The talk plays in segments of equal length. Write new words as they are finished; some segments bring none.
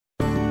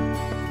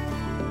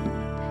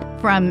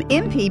From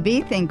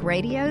MPB Think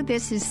Radio,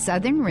 this is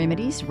Southern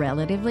Remedies,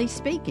 Relatively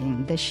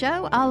Speaking, the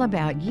show all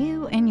about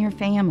you and your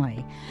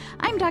family.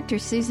 I'm Dr.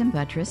 Susan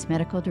Buttross,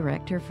 Medical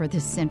Director for the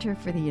Center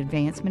for the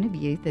Advancement of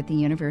Youth at the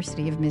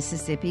University of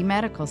Mississippi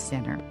Medical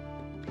Center.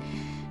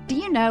 Do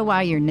you know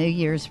why your New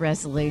Year's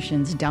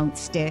resolutions don't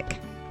stick?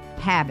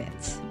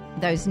 Habits.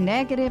 Those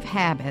negative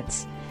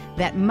habits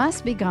that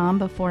must be gone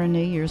before a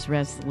New Year's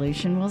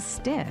resolution will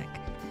stick.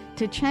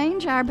 To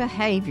change our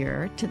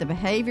behavior to the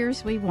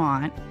behaviors we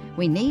want,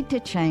 we need to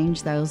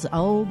change those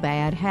old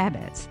bad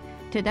habits.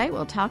 Today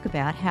we'll talk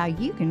about how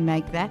you can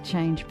make that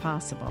change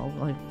possible.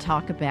 We'll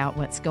talk about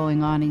what's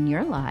going on in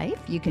your life.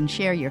 You can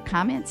share your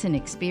comments and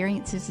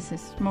experiences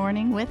this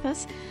morning with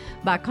us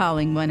by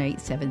calling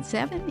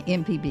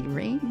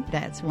 1-877-MPB-RING.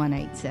 That's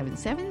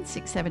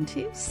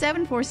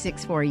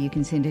 1-877-672-7464. You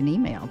can send an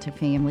email to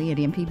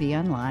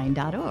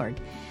family@mpbonline.org.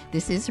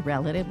 This is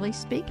Relatively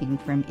Speaking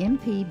from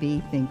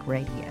MPB Think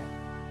Radio.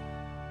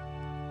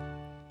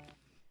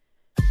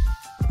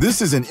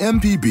 This is an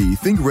MPB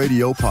Think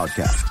Radio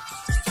podcast.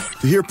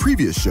 To hear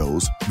previous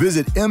shows,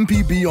 visit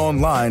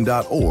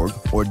mpbonline.org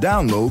or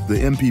download the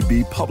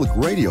MPB Public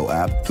Radio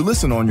app to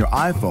listen on your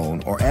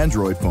iPhone or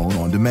Android phone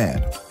on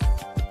demand.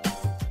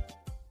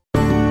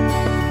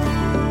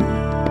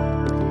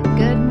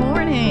 Good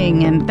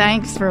morning, and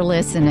thanks for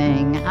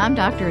listening. I'm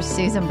Dr.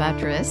 Susan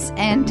Buttross,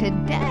 and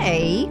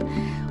today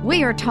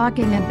we are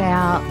talking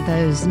about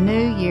those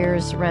New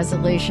Year's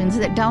resolutions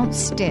that don't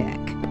stick.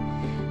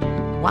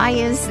 Why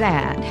is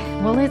that?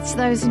 Well, it's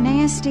those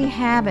nasty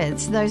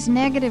habits, those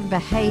negative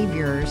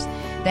behaviors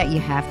that you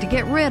have to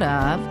get rid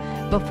of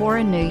before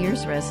a New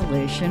Year's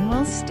resolution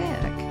will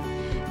stick.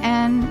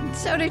 And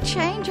so to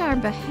change our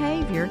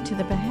behavior to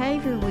the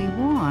behavior we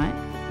want,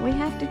 we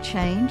have to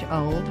change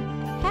old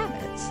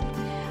habits.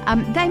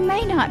 They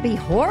may not be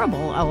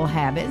horrible old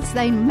habits.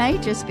 They may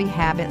just be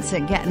habits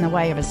that get in the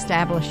way of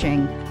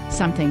establishing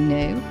something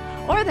new.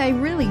 Or they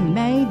really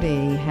may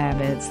be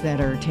habits that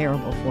are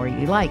terrible for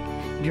you, like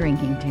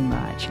drinking too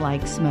much,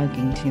 like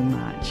smoking too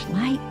much,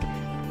 like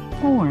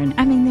porn.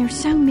 I mean, there's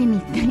so many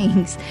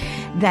things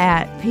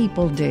that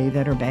people do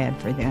that are bad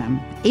for them.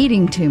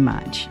 Eating too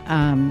much,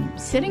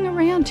 sitting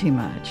around too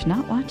much,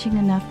 not watching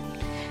enough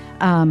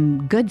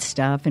good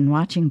stuff and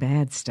watching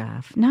bad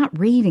stuff, not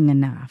reading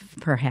enough,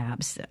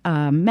 perhaps,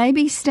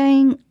 maybe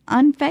staying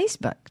on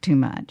Facebook too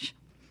much.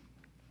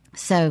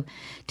 So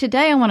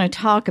today I want to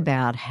talk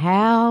about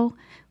how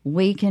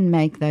we can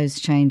make those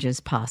changes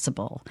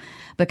possible,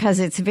 because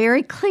it's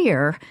very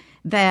clear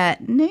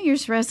that New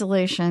Year's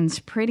resolutions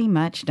pretty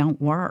much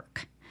don't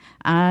work.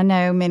 I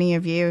know many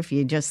of you, if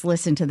you just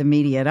listen to the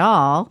media at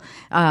all,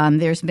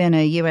 there's been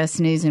a U.S.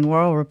 News and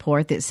World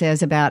Report that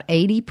says about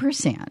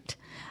 80%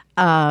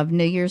 of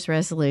New Year's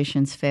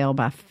resolutions fail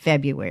by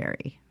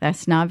February.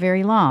 That's not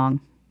very long.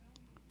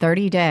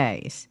 30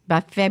 days. By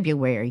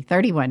February,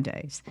 31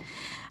 days.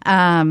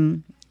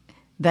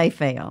 They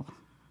fail.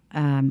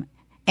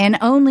 And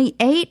only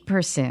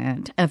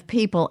 8% of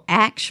people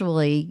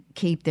actually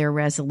keep their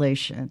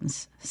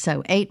resolutions.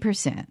 So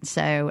 8%.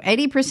 So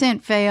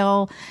 80%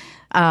 fail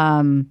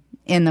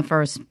in the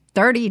first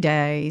 30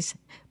 days,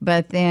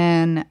 but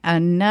then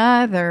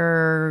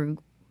another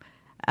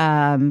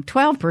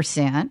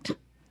 12%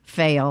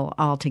 fail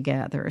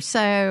altogether.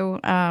 So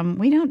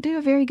we don't do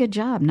a very good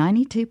job.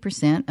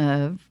 92%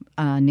 of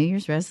New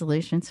Year's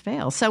resolutions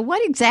fail. So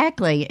what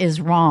exactly is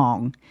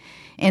wrong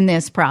in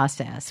this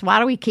process? Why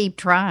do we keep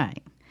trying?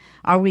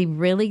 Are we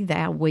really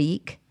that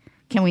weak?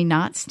 Can we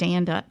not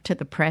stand up to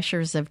the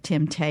pressures of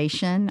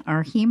temptation?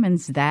 Are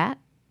humans that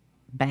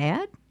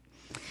bad?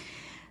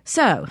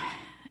 So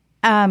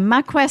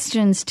my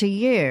questions to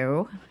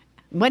you,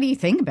 what do you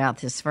think about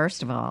this,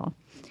 first of all?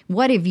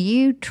 What have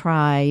you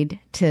tried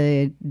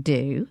to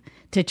do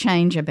to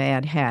change a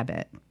bad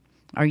habit?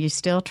 Are you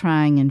still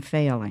trying and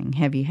failing?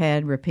 Have you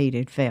had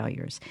repeated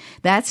failures?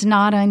 That's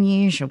not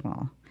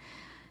unusual.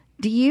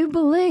 Do you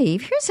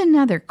believe, here's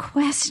another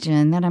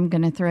question that I'm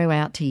going to throw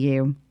out to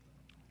you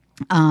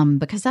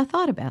because I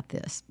thought about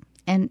this.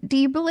 And do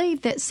you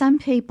believe that some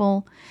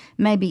people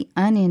maybe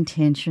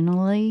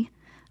unintentionally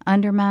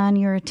undermine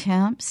your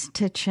attempts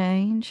to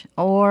change?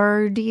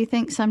 Or do you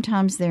think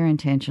sometimes they're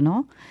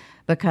intentional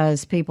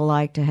because people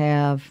like to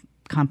have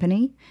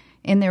company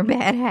in their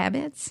bad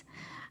habits?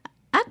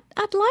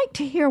 I'd like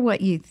to hear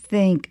what you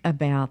think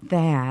about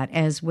that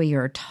as we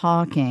are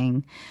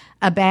talking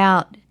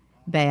about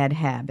bad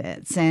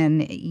habits.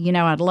 And, you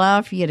know, I'd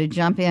love for you to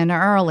jump in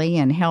early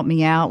and help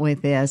me out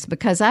with this,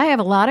 because I have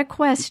a lot of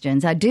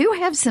questions. I do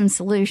have some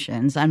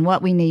solutions on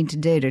what we need to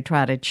do to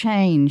try to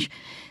change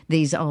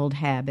these old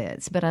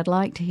habits, but I'd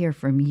like to hear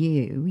from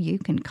you. You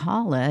can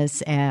call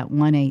us at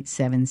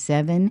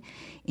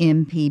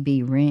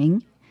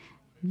 1-877-MPB-RING.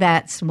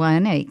 That's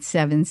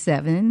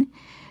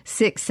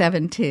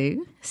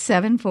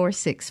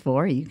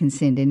 1-877-672-7464. You can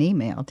send an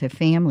email to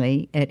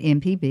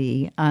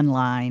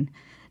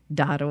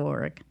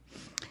family@mpbonline.org.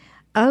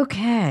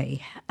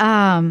 Okay.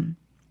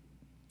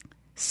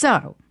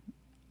 So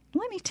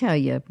let me tell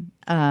you,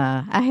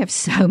 I have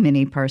so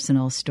many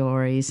personal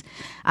stories.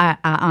 I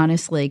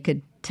honestly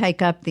could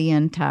take up the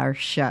entire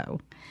show.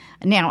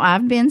 Now,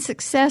 I've been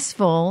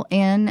successful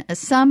in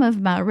some of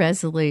my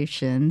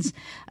resolutions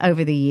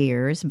over the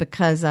years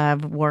because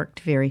I've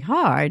worked very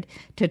hard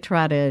to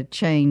try to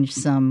change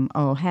some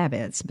old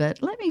habits.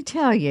 But let me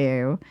tell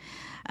you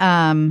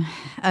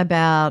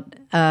about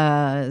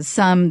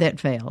some that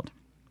failed.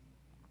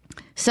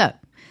 So,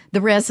 the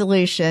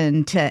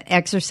resolution to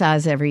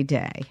exercise every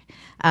day,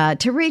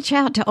 to reach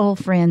out to old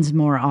friends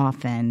more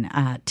often,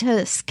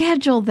 to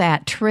schedule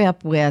that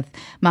trip with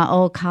my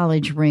old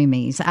college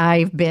roomies.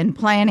 I've been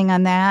planning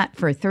on that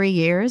for 3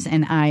 years,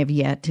 and I have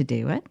yet to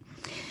do it.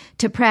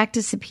 To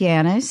practice the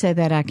piano so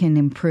that I can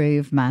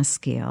improve my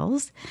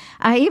skills.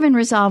 I even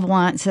resolved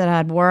once that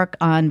I'd work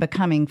on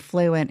becoming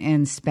fluent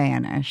in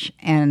Spanish.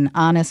 And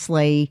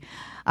honestly,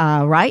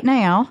 right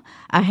now,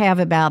 I have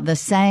about the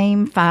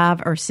same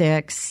 5 or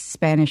 6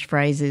 Spanish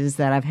phrases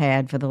that I've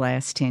had for the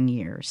last 10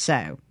 years.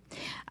 So,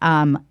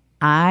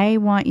 I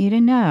want you to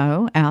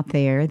know out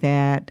there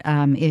that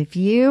if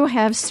you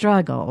have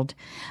struggled,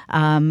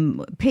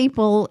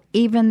 people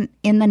even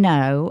in the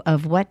know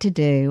of what to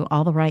do,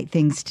 all the right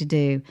things to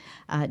do,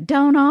 are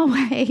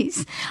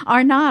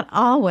not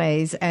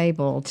always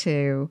able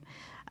to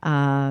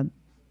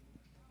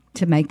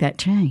make that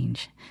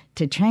change,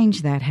 to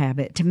change that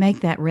habit, to make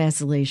that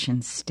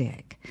resolution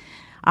stick.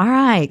 All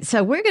right,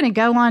 so we're going to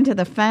go on to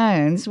the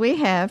phones. We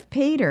have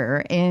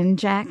Peter in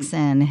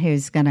Jackson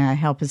who's going to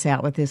help us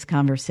out with this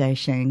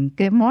conversation.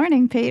 Good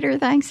morning, Peter.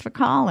 Thanks for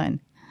calling.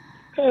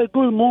 Hey,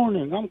 good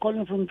morning. I'm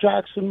calling from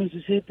Jackson,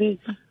 Mississippi.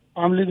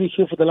 I'm living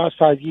here for the last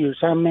 5 years.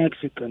 I'm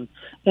Mexican.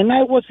 And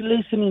I was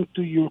listening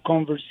to your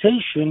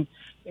conversation,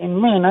 and,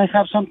 man, I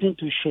have something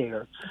to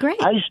share. Great.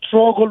 I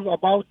struggled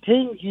about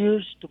 10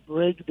 years to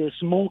break the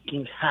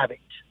smoking habit.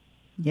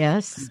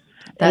 Yes,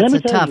 that's a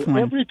tough one.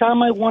 Every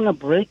time I want to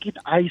break it,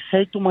 I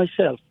say to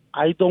myself,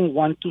 I don't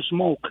want to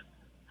smoke.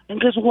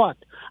 And guess what?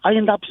 I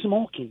end up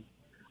smoking.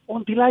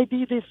 Until I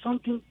did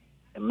something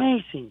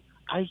amazing.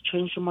 I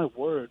changed my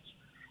words.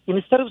 And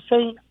instead of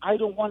saying, I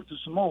don't want to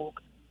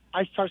smoke,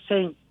 I start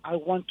saying, I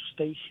want to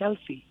stay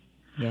healthy.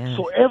 Yes.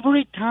 So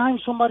every time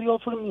somebody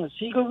offers me a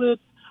cigarette,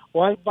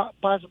 or I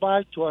pass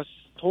by to a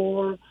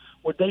store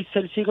where they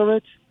sell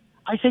cigarettes,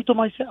 I say to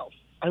myself,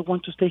 I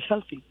want to stay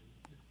healthy.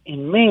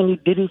 And, man,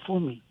 it did it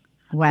for me.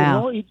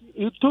 Wow. You know,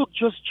 it took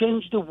just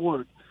change the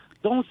word.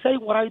 Don't say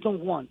what I don't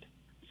want.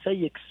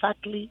 Say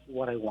exactly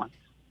what I want.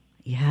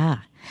 Yeah.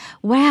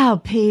 Wow,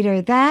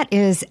 Peter, that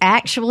is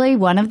actually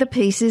one of the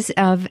pieces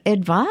of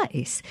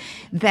advice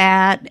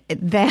that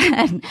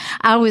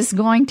I was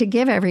going to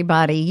give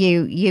everybody.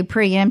 You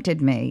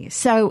preempted me.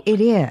 So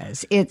it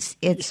is. It's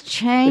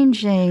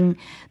changing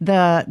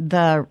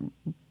to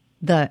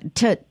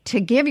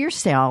give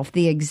yourself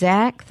the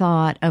exact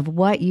thought of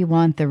what you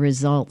want the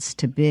results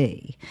to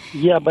be.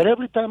 Yeah, but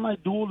every time I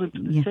do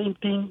the same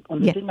thing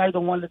on the thing I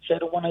don't want, let's say I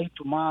don't want to eat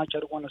too much,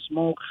 I don't want to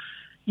smoke.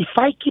 If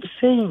I keep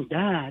saying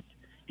that,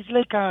 it's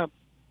like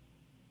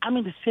I'm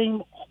in the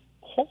same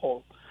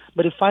hole.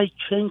 But if I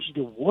change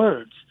the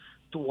words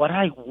to what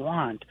I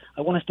want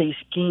to stay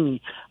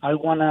skinny, I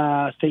want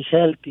to stay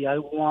healthy, I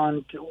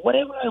want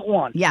whatever I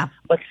want. Yeah.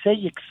 But say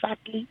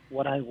exactly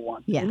what I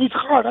want. Yeah. And it's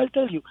hard, I'll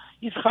tell you.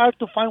 It's hard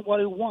to find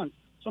what I want.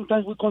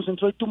 Sometimes we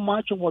concentrate too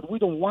much on what we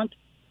don't want.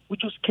 We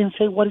just can't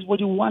say what is what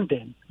you want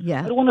then.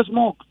 Yeah. I don't want to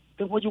smoke.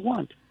 Then what you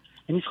want.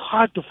 And it's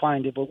hard to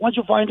find it. But once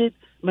you find it,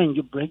 man,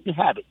 you break the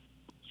habit.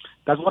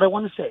 That's what I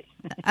want to say.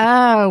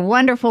 Oh,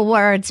 wonderful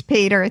words,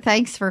 Peter.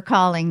 Thanks for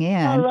calling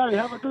in. All right.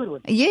 Have a good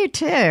one. You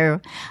too.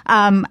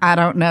 I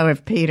don't know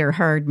if Peter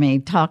heard me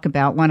talk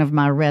about one of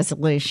my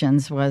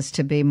resolutions was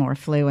to be more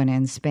fluent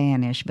in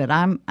Spanish, but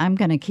I'm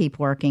going to keep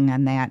working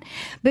on that.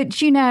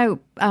 But, you know,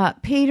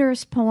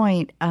 Peter's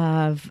point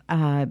of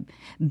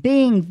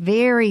being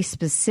very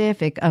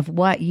specific of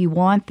what you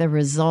want the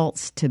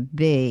results to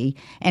be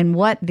and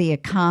what the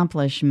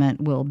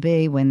accomplishment will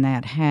be when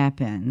that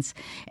happens.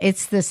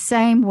 It's the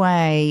same way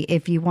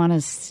if you want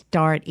to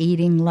start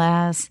eating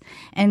less,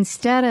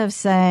 instead of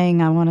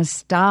saying, I want to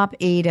stop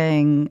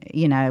eating,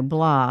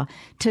 blah,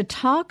 to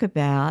talk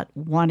about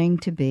wanting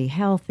to be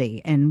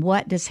healthy and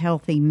what does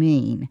healthy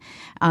mean.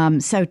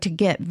 So to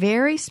get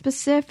very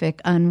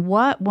specific on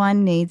what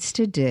one needs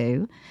to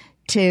do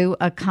to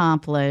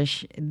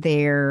accomplish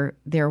their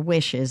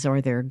wishes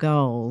or their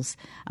goals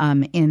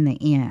in the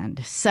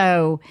end.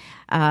 So,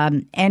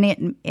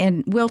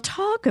 and we'll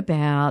talk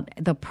about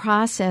the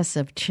process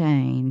of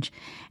change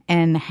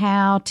and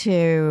how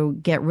to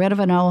get rid of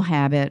an old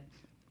habit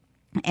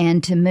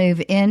and to move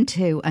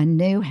into a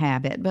new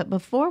habit. But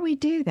before we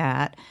do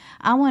that,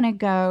 I want to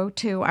go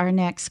to our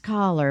next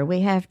caller.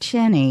 We have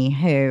Chinny,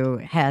 who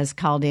has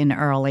called in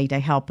early to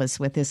help us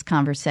with this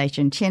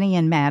conversation. Chinny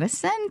in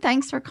Madison,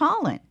 thanks for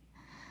calling.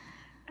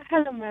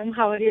 Hello, ma'am.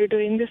 How are you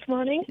doing this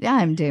morning?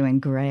 I'm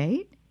doing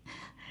great.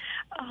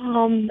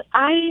 I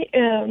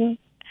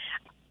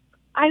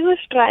was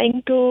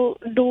trying to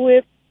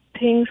do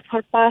things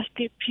for past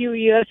few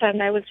years,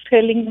 and I was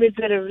failing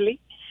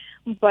miserably.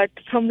 but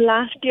from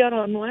last year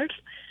onwards,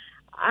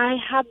 I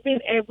have been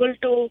able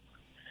to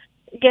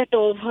get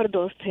over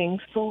those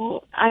things.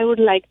 So I would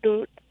like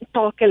to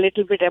talk a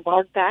little bit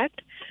about that.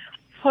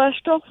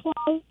 First of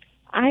all,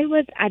 I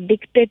was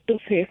addicted to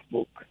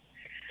Facebook.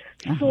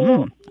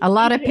 So a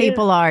lot of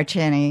people are,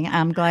 Chinny.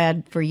 I'm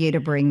glad for you to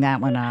bring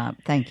that one up.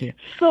 Thank you.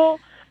 So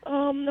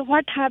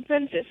what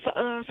happens is,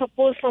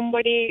 suppose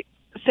somebody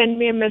send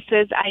me a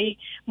message,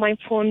 my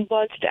phone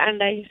buzzed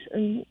and I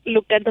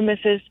looked at the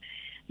message.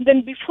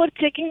 Then before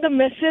checking the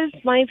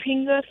message, my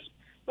fingers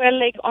were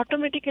like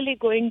automatically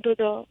going to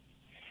the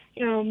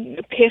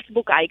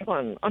Facebook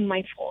icon on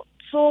my phone.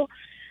 So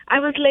I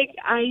was like,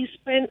 I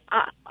spent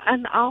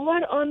an hour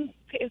on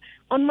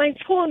my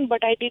phone,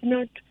 but I did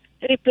not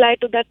reply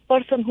to that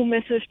person who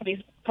messaged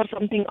me for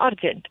something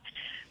urgent.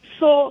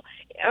 So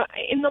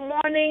in the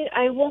morning,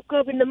 I woke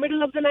up. In the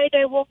middle of the night,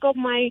 I woke up.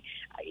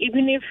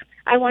 Even if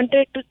I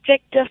wanted to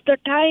check just the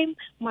time,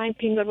 my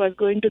finger was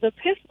going to the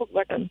Facebook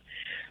button.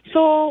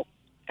 So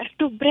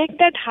to break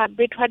that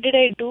habit, what did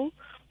I do?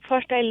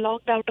 First, I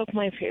logged out of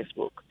my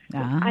Facebook.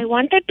 I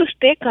wanted to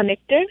stay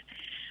connected,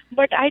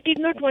 but I did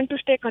not want to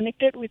stay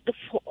connected with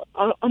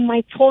on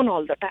my phone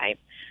all the time.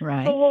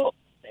 Right. So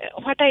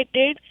what I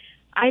did,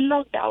 I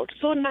logged out.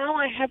 So now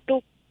I have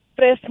to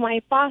press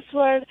my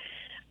password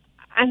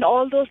and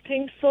all those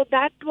things. So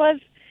that was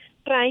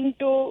trying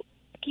to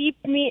keep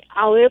me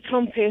away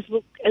from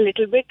Facebook a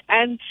little bit.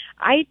 And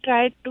I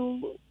tried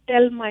to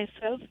tell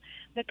myself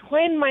that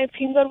when my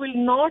finger will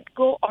not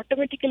go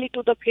automatically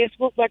to the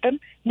Facebook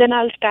button, then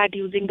I'll start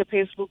using the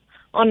Facebook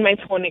on my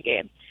phone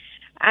again.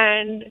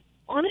 And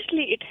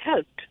honestly, it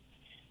helped.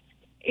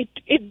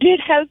 It did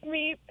help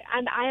me,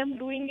 and I am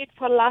doing it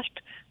for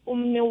last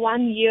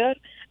 1 year.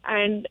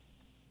 And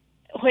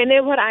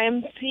whenever I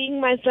am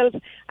seeing myself,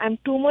 I'm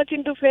too much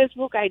into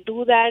Facebook, I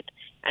do that,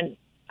 and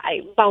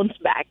I bounce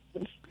back.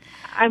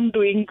 I'm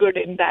doing good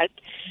in that.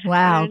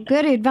 Wow,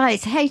 good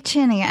advice. Hey,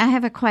 Chinny, I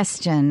have a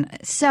question.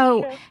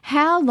 So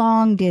how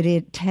long did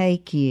it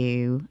take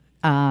you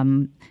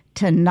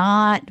to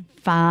not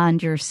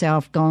find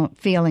yourself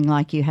feeling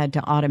like you had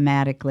to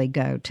automatically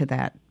go to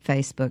that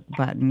Facebook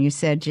button? You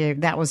said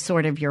that was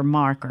sort of your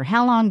marker.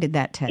 How long did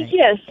that take?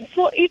 Yes,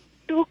 so it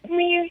took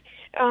me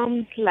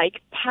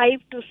like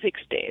 5 to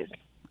 6 days,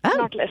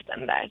 not less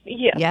than that.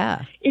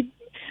 Yeah.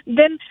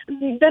 Then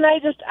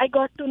I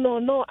got to know,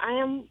 no, I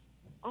am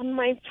on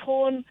my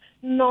phone,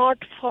 not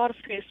for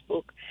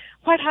Facebook.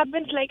 What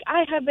happens, like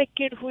I have a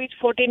kid who is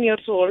 14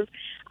 years old.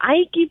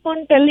 I keep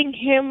on telling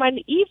him,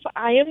 and if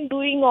I am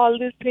doing all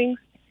these things,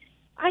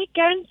 I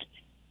can't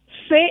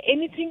say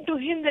anything to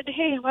him that,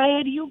 hey, why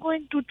are you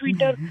going to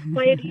Twitter?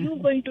 Why are you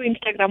going to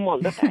Instagram all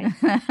the time?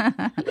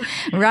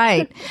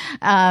 Right.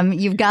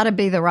 You've got to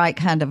be the right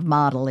kind of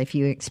model if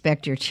you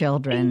expect your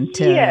children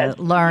to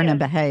learn a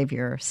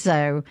behavior.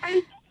 So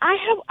I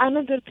have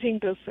another thing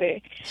to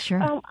say.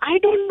 Sure. I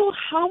don't know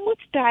how much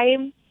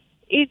time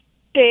it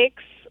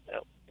takes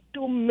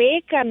to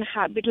make an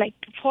habit, like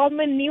to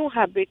form a new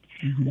habit.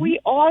 Mm-hmm. We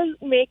all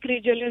make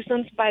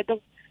resolutions by the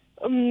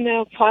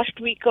first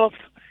week of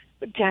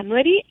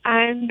January,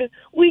 and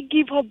we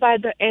give up by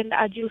the end,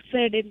 as you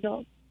said in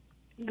the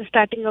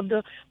starting of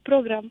the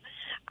program.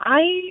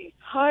 I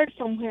heard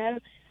somewhere,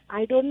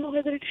 I don't know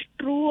whether it's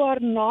true or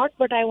not,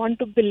 but I want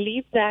to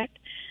believe that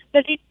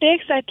it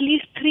takes at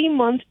least 3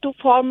 months to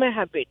form a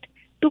habit,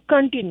 to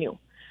continue.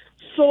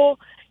 So,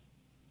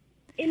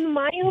 in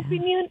my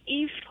opinion,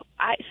 if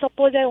I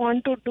suppose I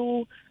want to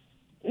do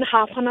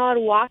half an hour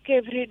walk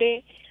every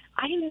day,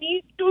 I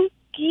need to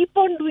keep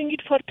on doing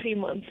it for 3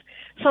 months.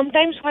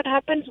 Sometimes what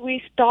happens,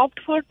 we stopped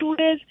for 2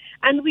 days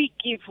and we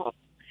give up.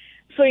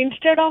 So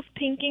instead of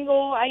thinking,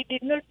 oh, I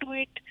did not do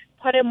it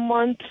for a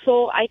month,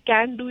 so I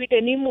can't do it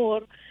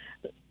anymore,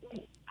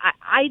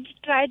 I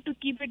tried to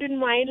keep it in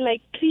mind,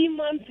 like 3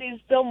 months is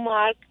the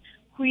mark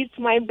which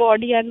my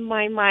body and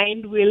my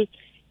mind will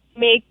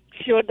make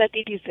sure that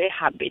it is a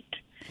habit.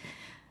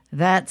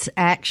 That's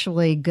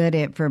actually good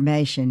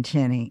information,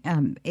 Chinny.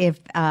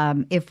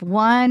 If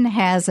one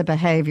has a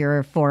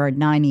behavior for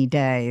 90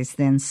 days,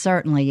 then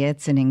certainly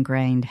it's an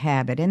ingrained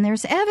habit. And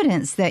there's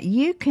evidence that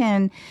you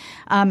can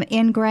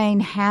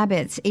ingrain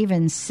habits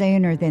even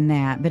sooner than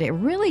that, but it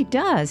really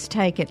does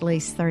take at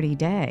least 30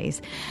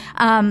 days.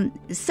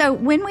 So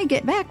when we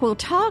get back, we'll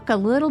talk a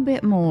little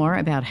bit more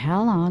about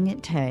how long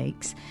it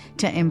takes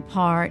to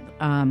impart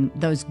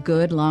those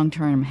good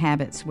long-term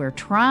habits we're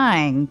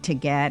trying to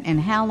get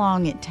and how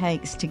long it takes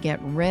to get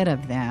rid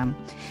of them.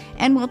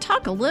 And we'll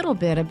talk a little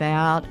bit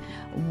about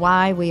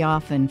why we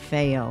often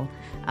fail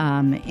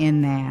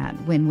in that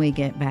when we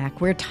get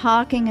back. We're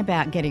talking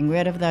about getting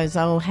rid of those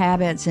old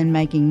habits and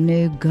making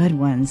new good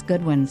ones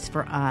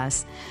for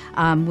us.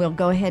 We'll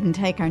go ahead and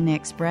take our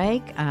next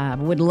break.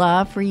 Would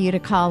love for you to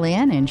call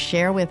in and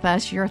share with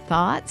us your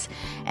thoughts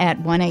at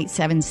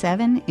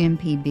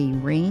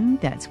 1-877-MPB-RING.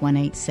 That's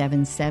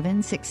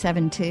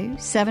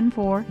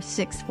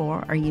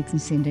 1-877-672-7464. Or you can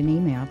send an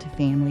email to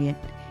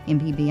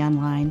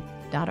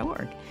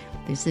family@mpbonline.org.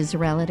 This is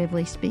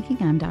Relatively Speaking.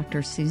 I'm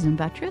Dr. Susan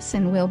Buttross,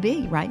 and we'll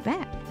be right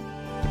back.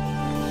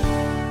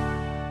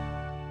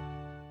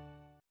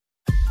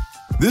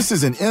 This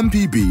is an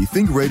MPB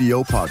Think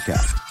Radio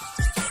podcast.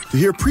 To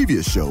hear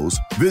previous shows,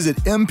 visit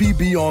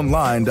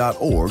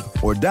mpbonline.org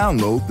or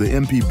download the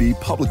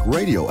MPB Public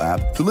Radio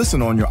app to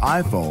listen on your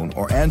iPhone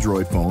or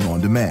Android phone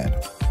on demand.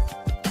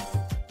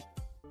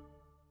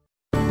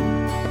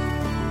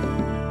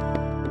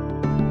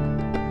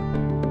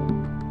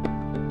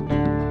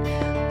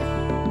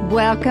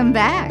 Welcome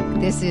back.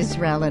 This is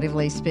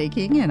Relatively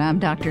Speaking, and I'm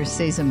Dr.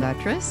 Susan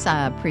Buttross.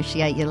 I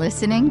appreciate you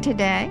listening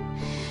today.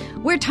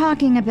 We're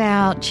talking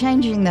about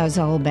changing those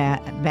old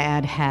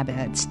bad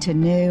habits to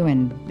new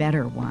and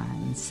better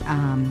ones.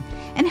 And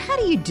how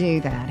do you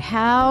do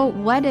that?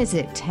 What does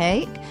it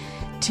take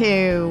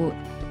to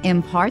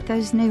impart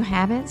those new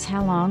habits?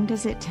 How long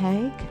does it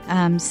take?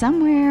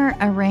 Somewhere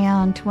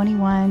around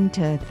 21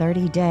 to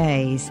 30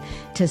 days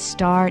to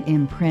start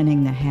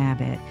imprinting the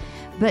habit.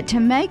 But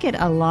to make it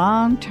a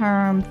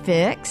long-term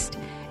fix,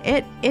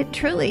 it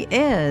truly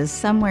is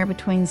somewhere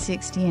between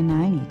 60 and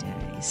 90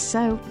 days.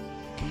 So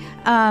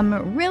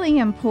really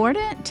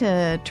important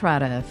to try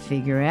to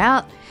figure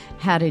out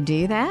how to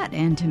do that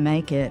and to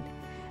make it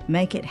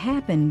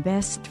happen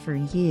best for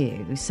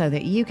you so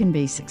that you can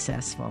be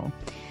successful.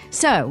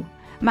 So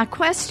my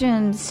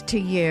questions to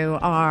you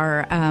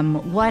are,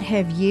 what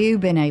have you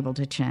been able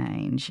to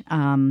change,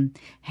 and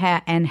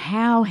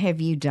how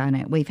have you done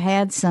it? We've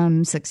had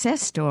some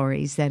success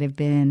stories that have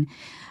been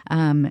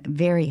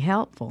very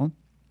helpful.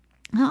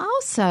 I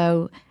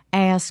also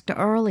asked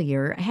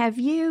earlier, have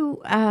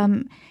you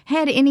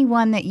had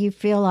anyone that you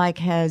feel like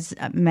has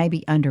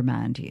maybe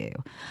undermined you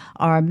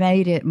or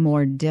made it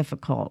more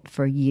difficult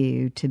for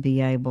you to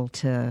be able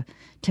to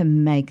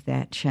make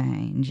that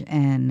change,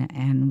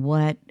 and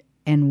what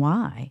and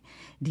why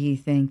do you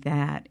think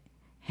that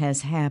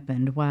has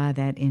happened? Why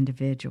that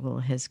individual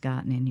has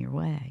gotten in your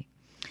way?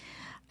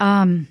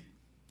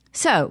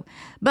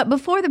 But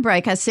before the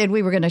break, I said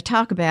we were going to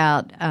talk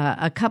about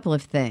a couple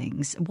of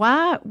things.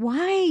 Why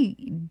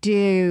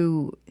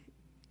do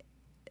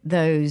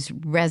those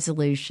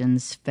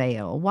resolutions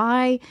fail?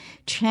 Why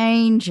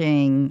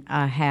changing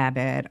a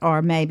habit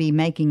or maybe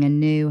making a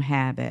new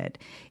habit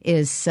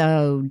is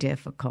so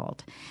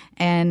difficult?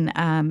 And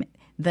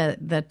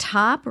the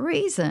top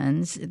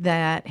reasons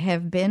that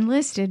have been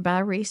listed by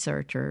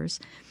researchers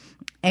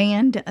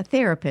and a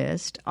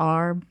therapist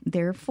are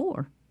there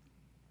four.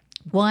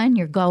 One,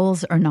 your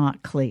goals are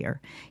not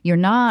clear. You're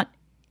not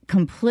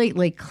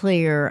completely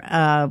clear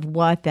of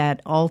what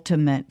that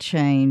ultimate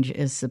change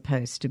is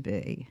supposed to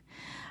be.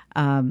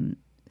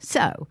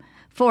 So,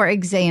 for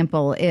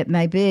example, it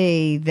may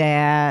be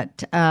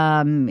that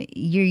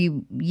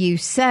you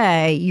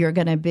say you're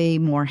going to be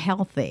more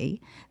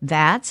healthy.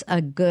 That's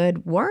a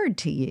good word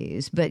to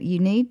use, but you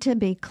need to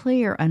be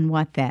clear on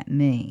what that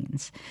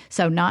means.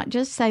 So not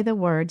just say the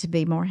words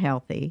 "be more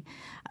healthy,"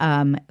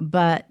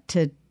 but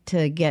to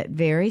get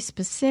very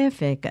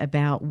specific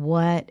about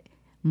what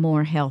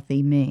more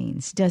healthy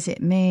means. Does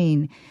it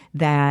mean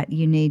that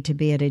you need to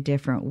be at a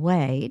different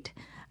weight?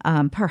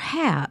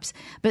 Perhaps,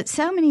 but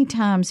so many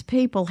times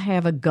people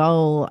have a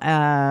goal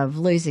of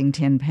losing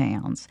 10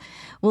 pounds.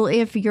 Well,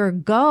 if your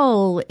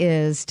goal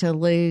is to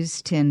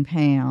lose 10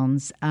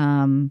 pounds,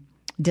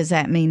 does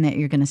that mean that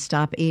you're going to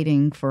stop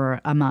eating for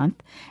a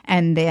month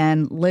and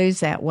then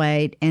lose that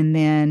weight, and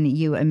then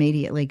you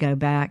immediately go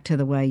back to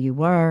the way you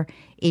were,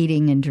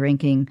 eating and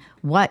drinking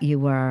what you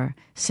were,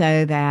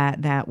 so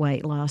that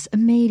weight loss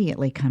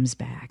immediately comes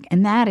back?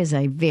 And that is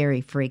a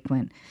very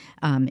frequent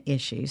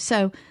issue.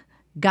 So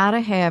got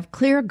to have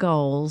clear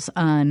goals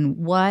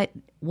on what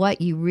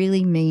you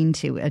really mean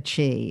to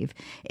achieve.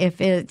 If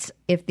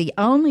the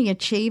only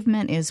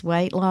achievement is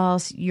weight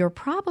loss, you're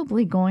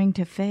probably going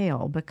to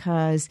fail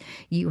because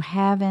you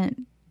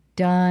haven't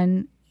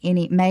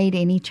made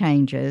any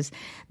changes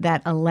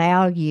that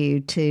allow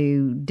you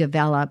to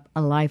develop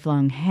a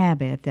lifelong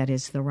habit that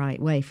is the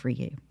right way for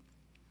you.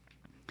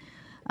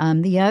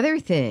 The other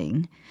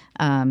thing,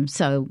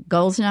 so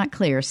goals not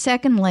clear.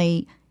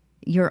 Secondly,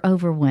 you're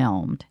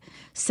overwhelmed.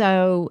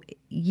 So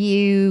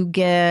you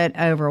get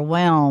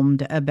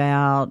overwhelmed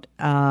about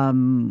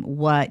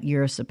what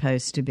you're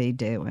supposed to be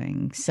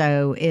doing.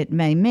 So it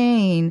may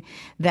mean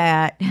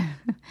that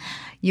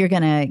you're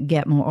going to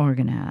get more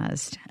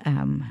organized.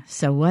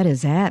 So what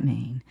does that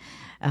mean?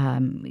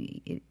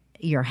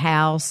 Your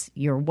house,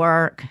 your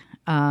work,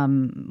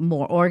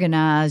 more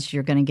organized.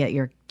 You're going to get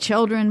your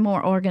children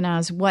more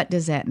organized. What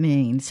does that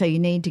mean? So you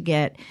need to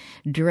get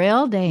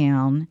drilled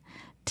down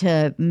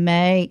to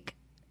make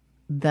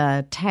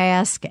the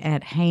task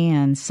at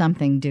hand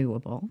something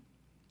doable.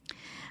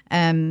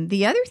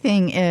 The other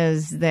thing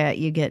is that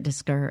you get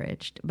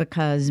discouraged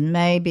because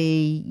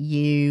maybe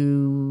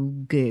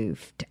you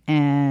goofed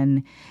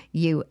and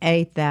you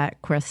ate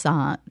that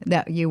croissant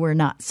that you were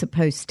not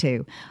supposed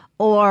to.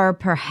 Or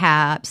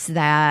perhaps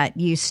that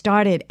you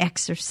started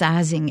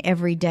exercising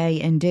every day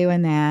and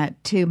doing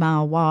that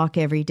 2-mile walk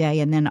every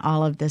day, and then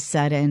all of a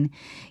sudden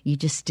you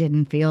just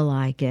didn't feel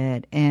like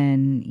it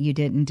and you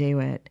didn't do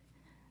it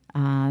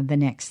the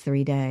next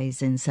 3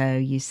 days. And so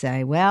you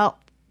say, well,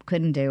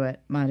 couldn't do it,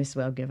 might as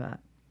well give up.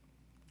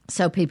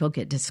 So people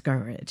get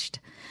discouraged.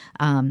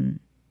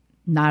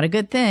 not a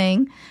good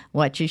thing.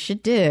 What you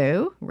should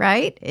do,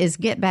 right, is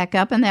get back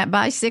up on that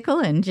bicycle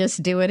and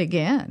just do it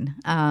again.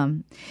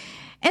 And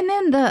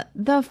then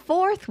the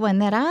fourth one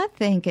that I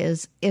think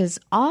is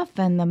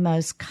often the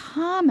most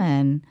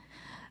common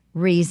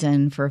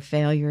reason for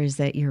failure is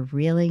that you're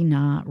really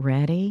not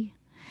ready.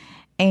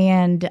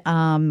 And,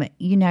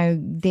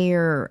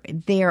 there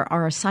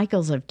are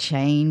cycles of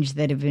change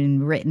that have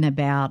been written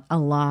about a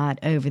lot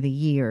over the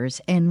years.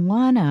 And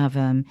one of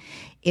them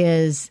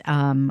is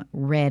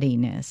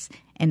readiness.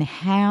 And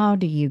how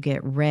do you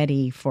get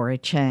ready for a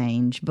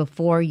change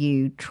before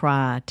you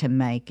try to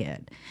make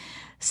it?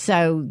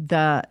 So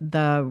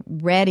the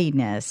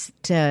readiness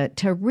to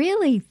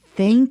really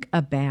think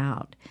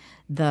about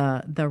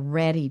the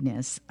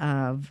readiness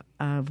of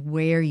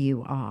where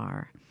you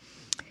are.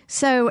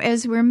 So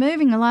as we're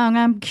moving along,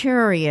 I'm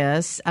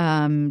curious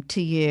to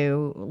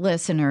you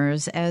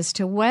listeners as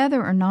to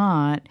whether or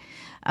not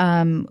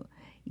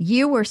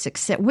you were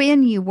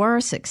when you were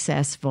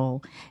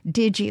successful,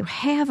 did you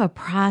have a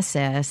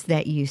process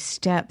that you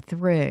stepped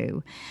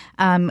through?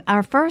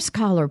 Our first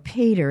caller,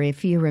 Peter,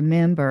 if you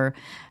remember,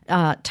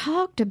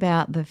 talked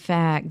about the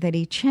fact that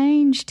he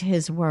changed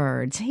his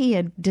words. He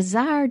had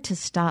desired to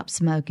stop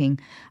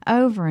smoking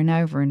over and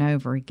over and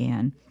over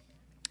again.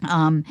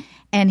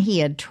 And he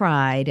had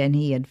tried and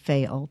he had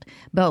failed.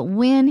 But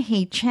when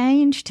he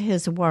changed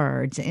his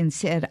words and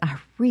said, I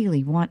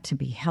really want to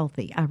be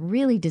healthy, I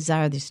really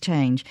desire this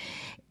change,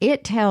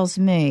 it tells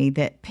me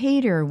that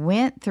Peter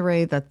went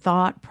through the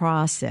thought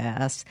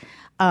process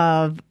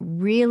of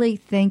really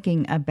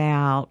thinking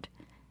about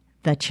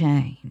the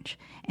change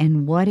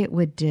and what it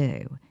would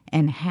do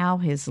and how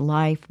his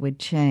life would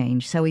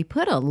change. So he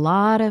put a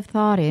lot of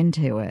thought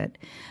into it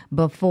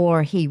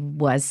before he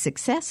was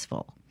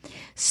successful.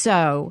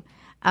 So,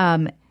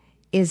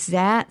 is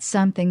that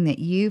something that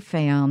you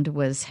found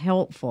was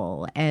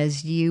helpful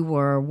as you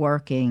were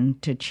working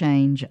to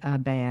change a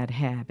bad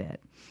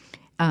habit?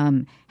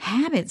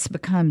 Habits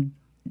become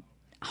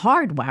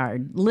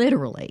hardwired,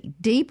 literally,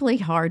 deeply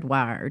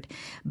hardwired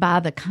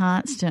by the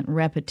constant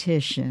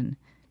repetition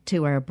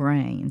to our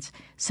brains.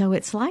 So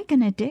it's like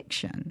an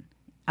addiction.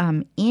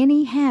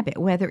 Any habit,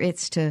 whether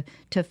it's to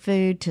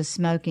food, to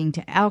smoking,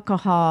 to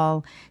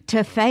alcohol, to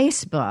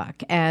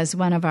Facebook, as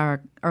one of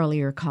our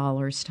earlier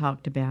callers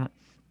talked about,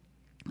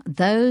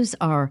 those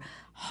are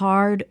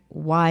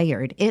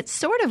hardwired. It's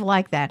sort of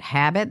like that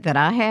habit that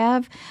I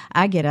have.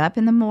 I get up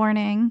in the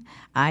morning,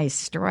 I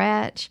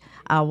stretch,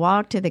 I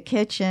walk to the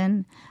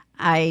kitchen,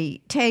 I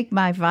take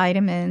my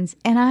vitamins,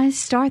 and I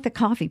start the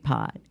coffee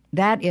pot.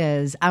 That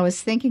is, I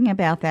was thinking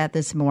about that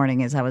this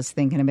morning as I was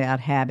thinking about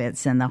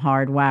habits and the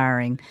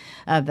hardwiring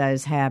of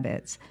those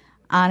habits.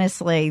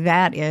 Honestly,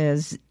 that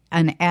is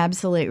an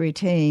absolute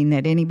routine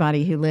that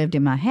anybody who lived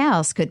in my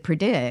house could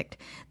predict.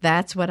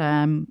 That's what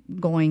I'm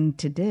going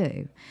to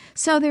do.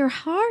 So they're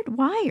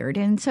hardwired.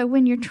 And so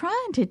when you're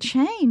trying to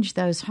change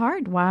those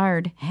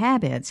hardwired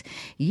habits,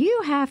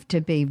 you have to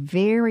be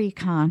very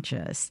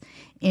conscious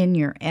in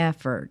your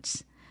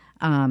efforts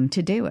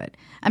to do it.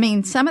 I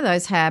mean, some of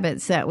those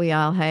habits that we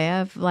all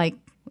have, like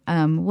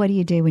what do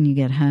you do when you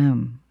get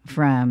home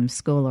from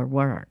school or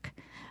work,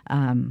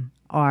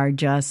 or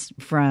just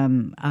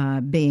from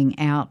being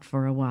out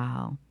for a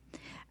while?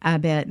 I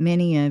bet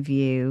many of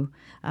you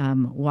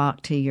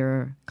walk to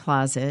your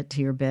closet,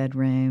 to your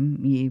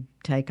bedroom. You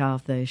take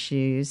off those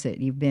shoes that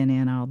you've been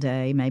in all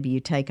day. Maybe you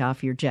take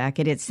off your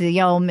jacket. It's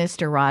the old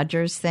Mr.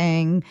 Rogers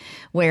thing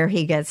where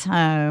he gets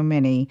home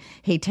and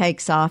he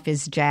takes off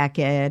his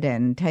jacket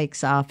and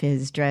takes off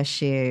his dress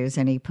shoes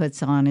and he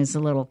puts on his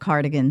little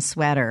cardigan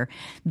sweater.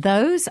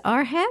 Those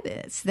are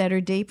habits that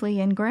are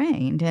deeply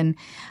ingrained. And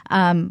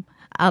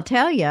I'll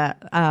tell you,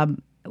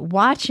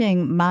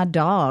 watching my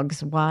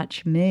dogs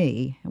watch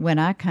me when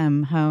I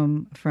come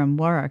home from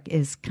work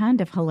is kind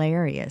of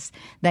hilarious.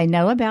 They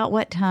know about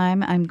what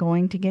time I'm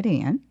going to get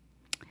in,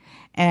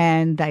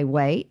 and they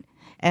wait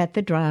at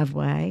the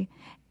driveway.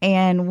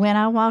 And when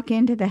I walk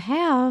into the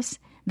house,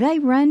 they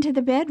run to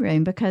the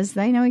bedroom because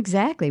they know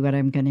exactly what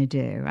I'm going to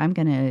do. I'm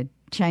going to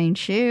change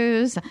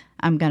shoes.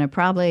 I'm going to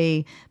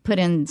probably put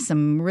in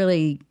some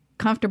really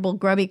comfortable,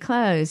 grubby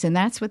clothes, and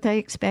that's what they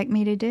expect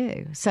me to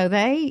do. So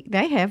they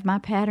have my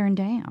pattern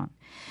down.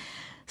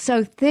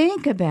 So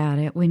think about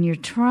it when you're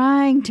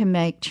trying to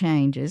make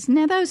changes.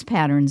 Now, those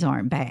patterns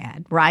aren't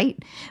bad, right?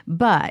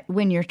 But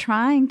when you're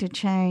trying to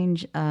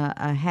change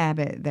a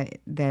habit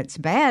that's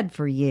bad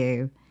for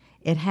you,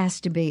 it has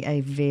to be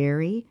a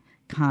very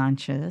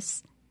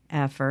conscious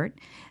effort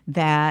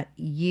that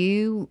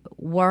you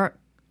work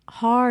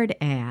hard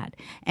at.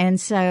 And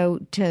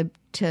so to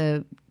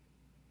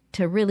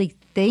really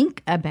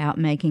think about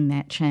making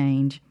that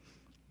change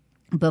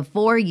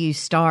before you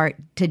start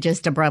to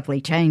just abruptly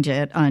change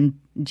it on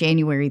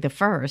January the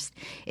 1st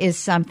is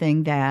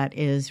something that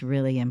is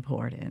really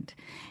important.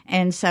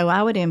 And so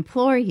I would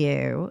implore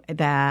you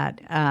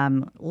that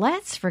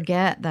let's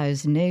forget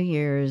those New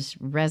Year's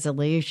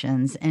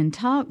resolutions and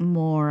talk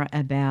more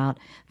about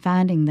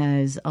finding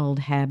those old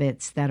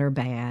habits that are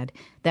bad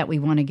that we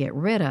want to get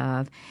rid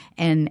of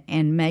and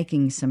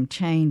making some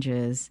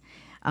changes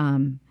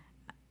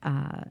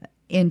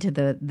into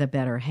the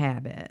better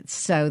habits.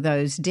 So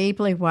those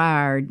deeply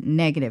wired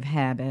negative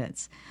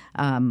habits,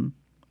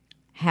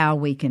 how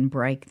we can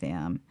break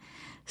them.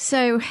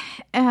 So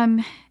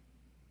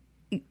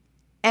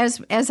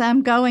as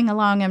I'm going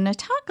along, I'm going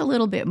to talk a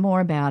little bit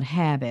more about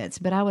habits,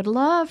 but I would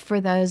love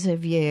for those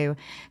of you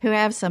who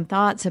have some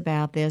thoughts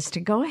about this to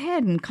go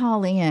ahead and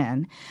call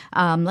in.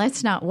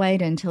 Let's not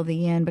wait until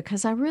the end,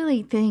 because I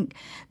really think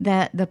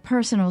that the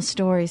personal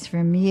stories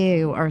from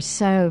you are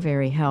so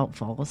very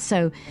helpful.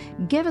 So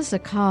give us a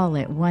call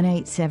at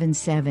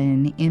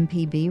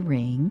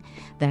 1-877-MPB-RING.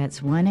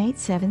 That's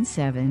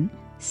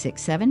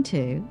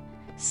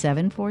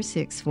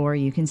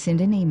 1-877-672-7464. You can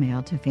send an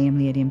email to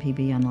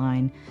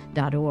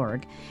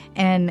family@mpbonline.org.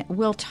 And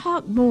we'll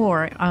talk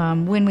more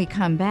when we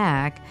come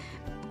back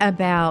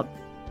about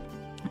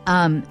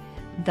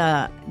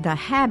the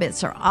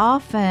habits are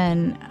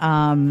often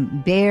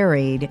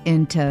buried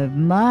into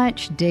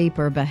much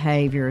deeper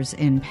behaviors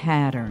and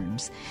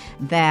patterns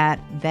that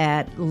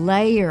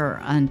layer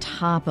on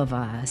top of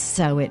us,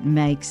 so it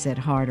makes it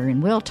harder.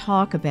 And we'll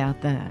talk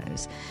about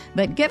those.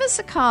 But give us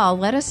a call.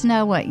 Let us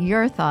know what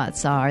your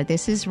thoughts are.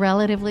 This is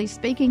Relatively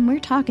Speaking. We're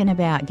talking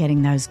about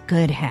getting those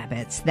good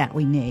habits that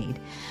we need.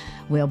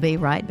 We'll be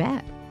right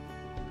back.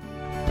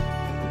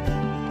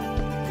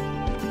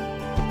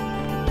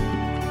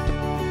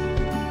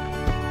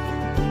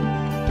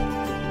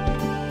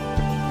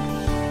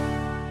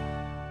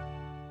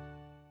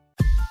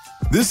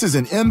 This is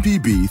an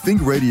MPB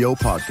Think Radio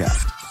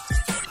podcast.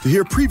 To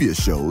hear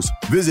previous shows,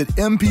 visit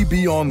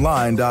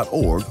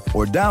mpbonline.org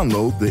or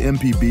download the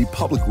MPB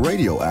Public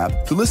Radio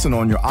app to listen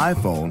on your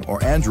iPhone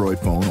or Android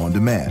phone on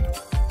demand.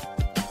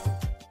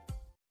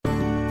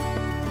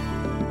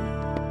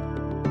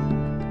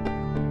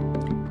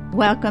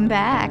 Welcome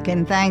back,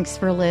 and thanks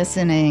for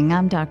listening.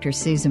 I'm Dr.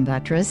 Susan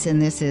Buttross,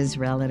 and this is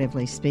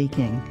Relatively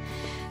Speaking.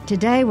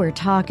 Today we're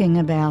talking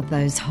about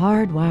those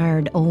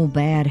hardwired old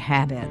bad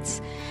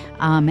habits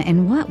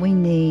and what we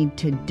need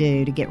to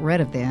do to get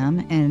rid of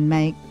them and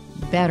make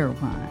better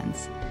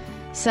ones.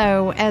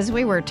 So as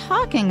we were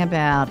talking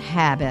about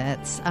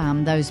habits,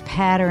 those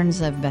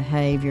patterns of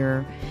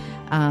behavior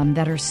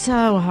that are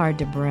so hard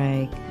to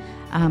break,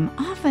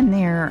 often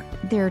they're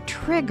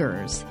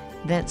triggers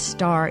that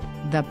start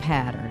the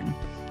pattern.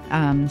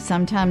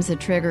 Sometimes the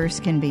triggers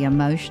can be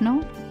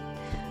emotional,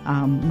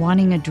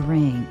 wanting a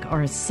drink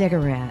or a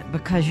cigarette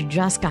because you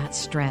just got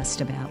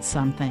stressed about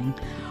something,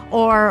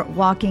 or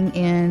walking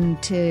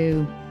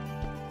into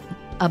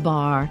a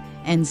bar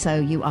and so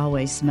you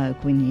always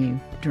smoke when you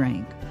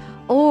drink,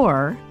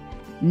 or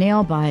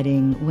nail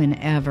biting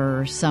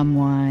whenever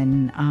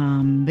someone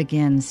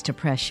begins to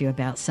press you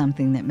about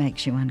something that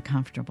makes you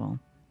uncomfortable.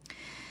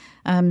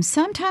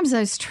 Sometimes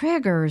those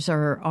triggers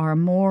are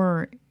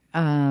more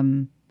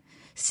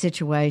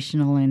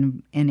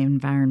situational and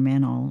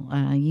environmental.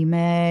 You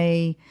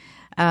may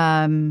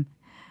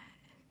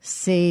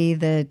see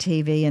the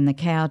TV and the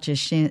couch as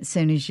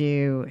soon as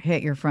you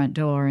hit your front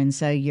door, and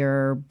so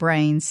your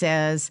brain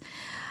says,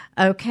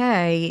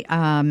 okay,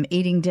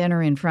 eating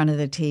dinner in front of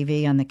the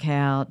TV on the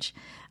couch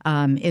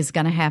is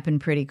going to happen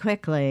pretty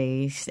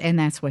quickly, and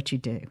that's what you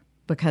do,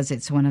 because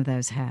it's one of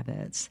those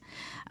habits.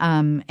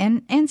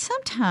 And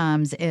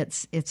sometimes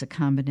it's a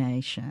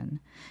combination.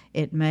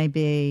 It may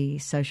be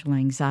social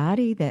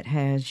anxiety that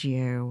has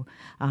you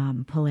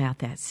pull out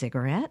that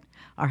cigarette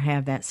or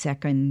have that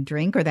second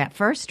drink or that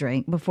first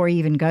drink before you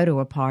even go to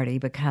a party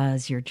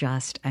because you're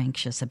just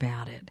anxious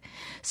about it.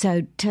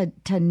 So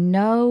to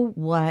know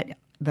what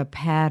the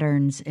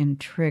patterns and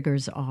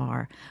triggers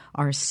are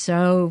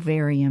so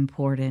very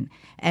important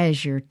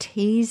as you're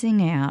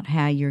teasing out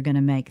how you're going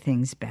to make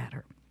things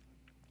better.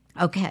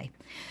 Okay,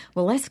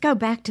 well, let's go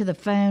back to the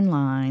phone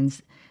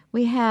lines.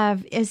 We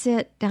have, is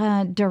it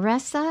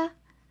Deresa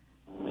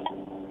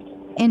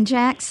in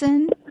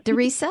Jackson?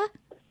 Deresa?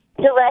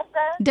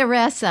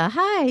 Deresa,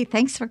 hi,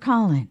 thanks for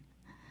calling.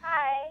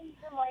 Hi,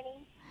 good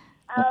morning.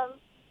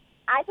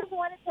 I just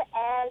wanted to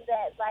add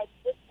that,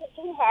 with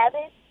picking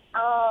habits,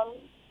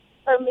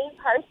 for me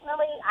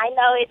personally, I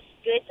know it's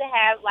good to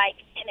have,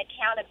 an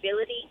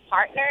accountability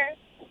partner.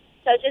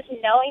 So just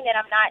knowing that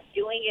I'm not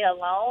doing it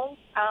alone,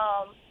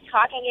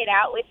 talking it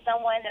out with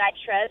someone that I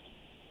trust,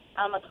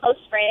 a close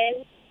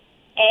friend,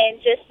 and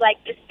just,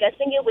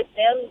 discussing it with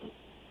them,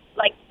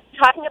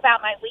 talking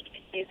about my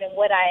weaknesses and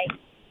what I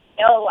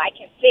know I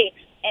can fix.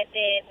 And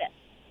then,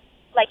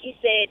 like you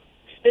said,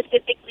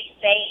 specifically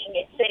saying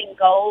and setting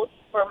goals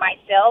for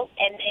myself,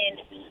 and then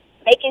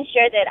making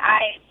sure that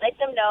I let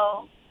them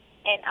know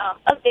and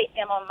update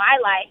them on my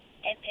life.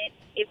 And then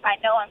if I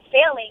know I'm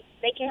failing,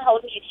 they can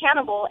hold me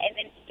accountable and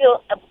then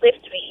still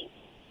uplift me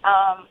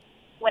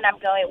when I'm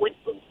going with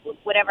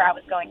whatever I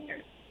was going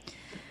through.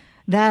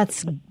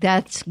 That's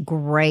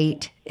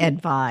great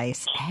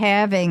advice.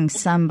 Having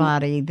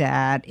somebody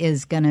that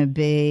is going to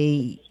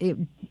be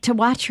to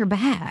watch your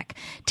back,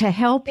 to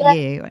help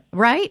you,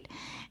 right?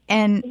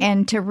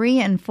 And to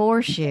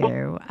reinforce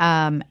you,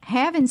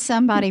 having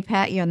somebody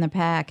pat you on the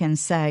back and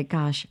say,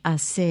 gosh, I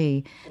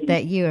see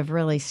that you have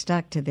really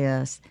stuck to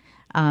this.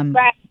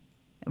 Right.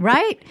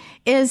 right?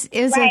 Is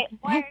right. it?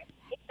 Or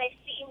if they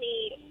see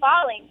me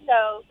falling,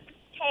 so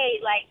hey,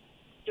 like,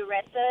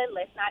 Duressa,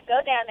 let's not go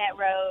down that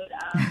road.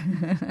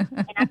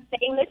 And I'm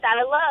saying this out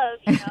of love,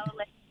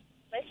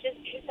 let's just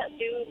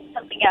do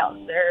something else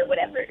or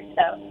whatever.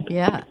 So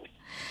yeah,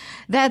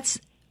 that's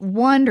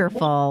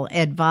wonderful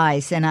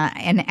advice. And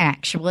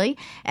actually,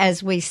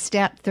 as we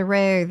step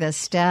through the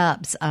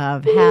steps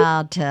of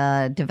how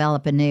to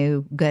develop a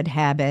new good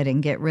habit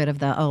and get rid of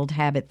the old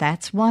habit,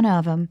 that's one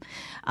of them.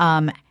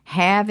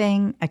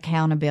 Having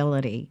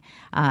accountability,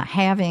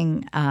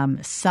 having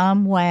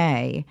some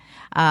way.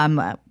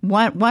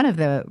 One of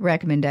the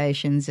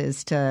recommendations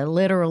is to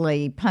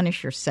literally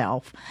punish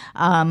yourself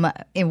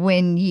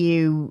when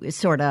you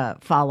sort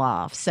of fall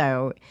off.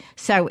 So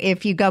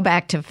if you go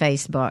back to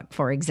Facebook,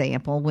 for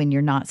example, when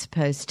you're not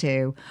supposed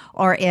to,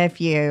 or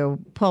if you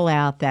pull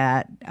out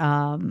that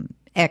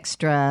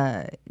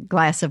extra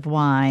glass of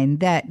wine,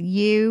 that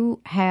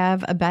you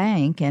have a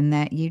bank and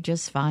that you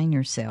just fine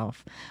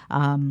yourself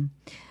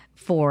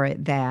for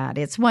that.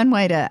 It's one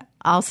way to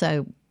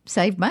also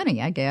save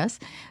money, I guess.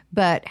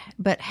 But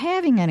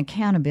having an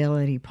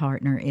accountability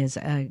partner is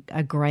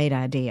a great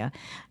idea.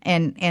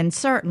 And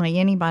certainly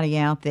anybody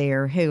out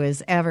there who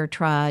has ever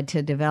tried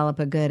to develop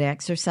a good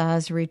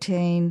exercise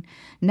routine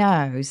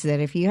knows that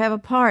if you have a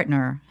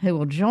partner who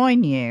will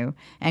join you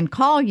and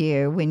call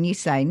you when you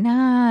say, no,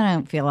 I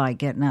don't feel like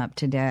getting up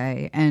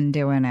today, and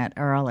doing it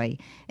early,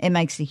 it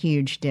makes a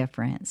huge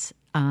difference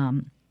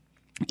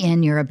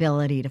in your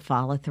ability to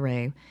follow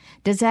through.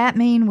 Does that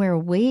mean we're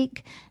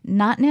weak?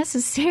 Not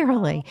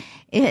necessarily.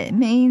 It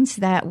means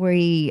that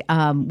we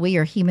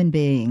are human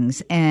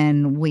beings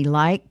and we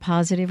like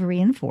positive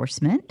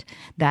reinforcement.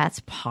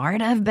 That's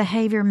part of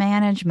behavior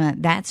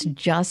management. That's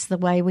just the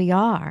way we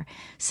are.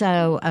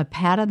 So a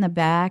pat on the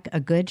back, a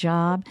good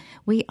job.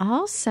 We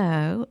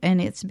also, and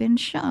it's been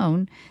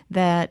shown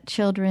that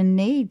children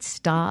need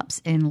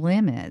stops and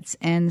limits.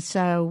 And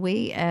so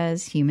we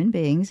as human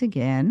beings,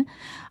 again,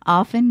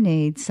 often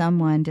need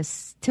someone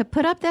to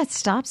put up that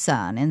stop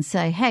sign and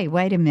say, hey,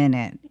 wait a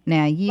minute.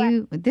 Now,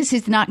 this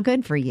is not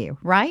good for you,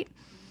 right?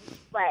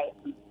 Right.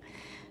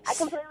 I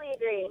completely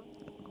agree.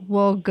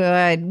 Well,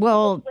 good.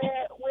 Well,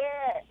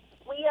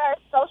 we are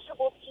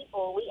sociable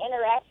people. We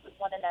interact with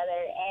one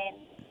another, and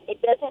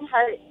it doesn't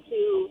hurt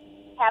to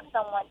have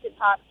someone to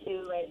talk to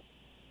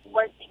and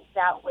work things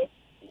out with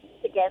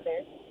together.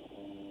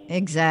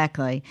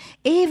 Exactly.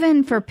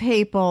 Even for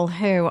people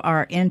who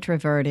are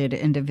introverted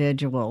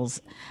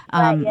individuals,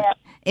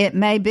 it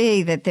may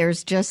be that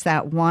there's just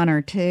that one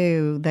or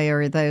two,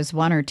 there are those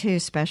one or two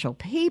special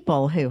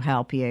people who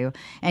help you,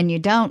 and you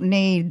don't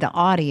need the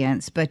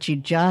audience, but you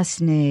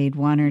just need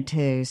one or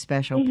two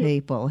special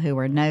people who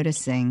are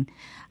noticing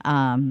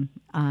that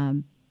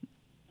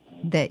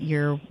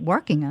you're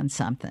working on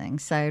something.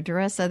 So,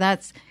 Duressa,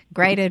 that's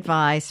great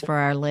advice for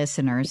our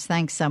listeners.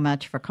 Thanks so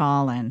much for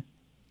calling.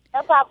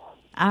 No problem.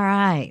 All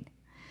right.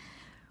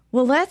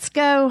 Well, let's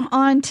go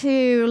on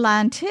to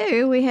line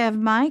 2. We have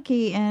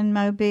Mikey in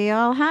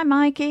Mobile. Hi,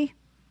 Mikey.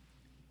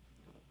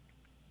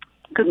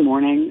 Good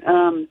morning.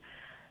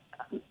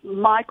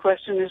 My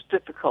question is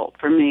difficult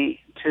for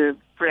me to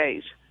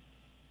phrase.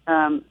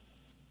 When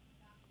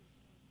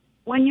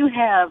you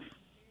have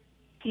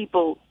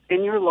people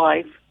in your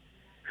life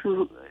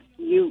who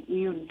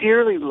you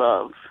dearly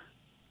love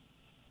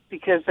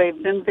because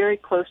they've been very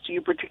close to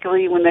you,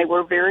 particularly when they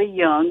were very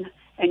young,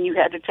 and you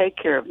had to take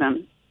care of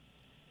them.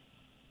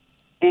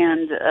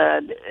 And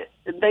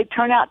they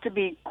turn out to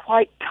be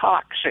quite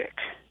toxic.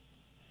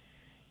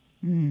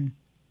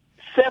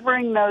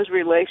 Severing those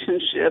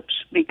relationships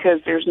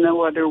because there's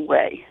no other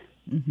way.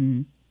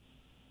 Mm-hmm.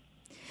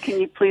 Can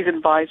you please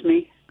advise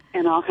me?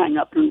 And I'll hang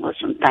up and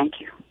listen.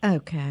 Thank you.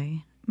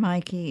 Okay.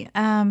 Mikey,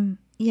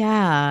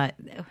 yeah.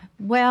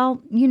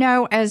 Well,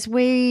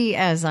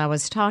 as I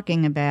was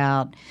talking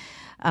about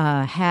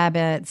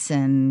habits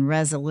and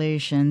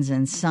resolutions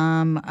and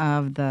some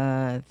of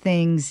the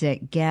things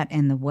that get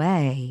in the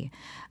way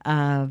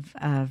of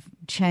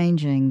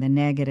changing the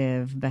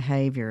negative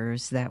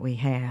behaviors that we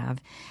have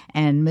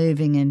and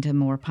moving into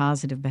more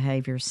positive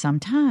behaviors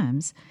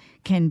sometimes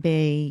can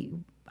be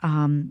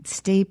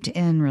steeped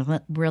in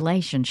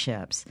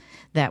relationships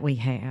that we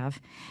have.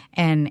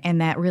 And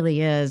that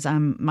really is,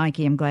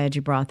 Mikey, I'm glad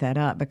you brought that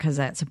up because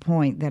that's a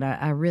point that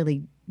I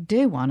really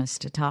do want us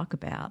to talk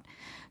about.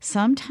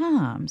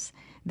 Sometimes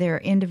there are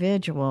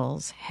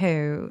individuals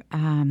who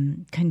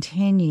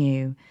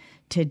continue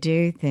to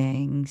do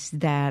things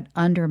that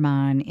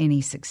undermine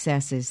any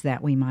successes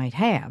that we might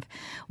have,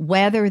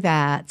 whether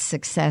that's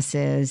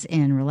successes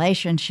in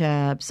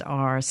relationships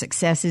or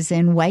successes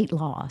in weight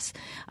loss,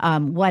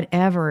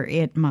 whatever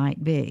it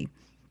might be.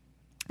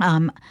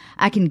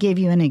 I can give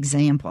you an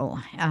example.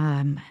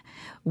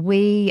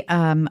 We,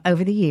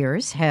 over the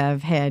years,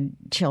 have had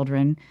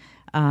children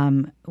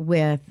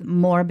with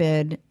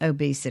morbid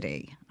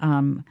obesity.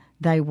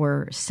 They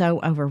were so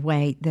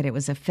overweight that it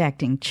was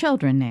affecting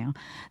children now,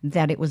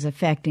 that it was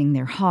affecting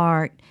their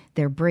heart,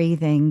 their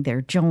breathing,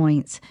 their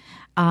joints,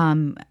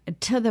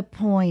 to the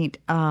point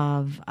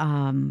of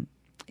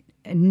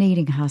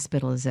needing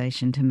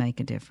hospitalization to make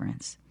a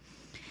difference.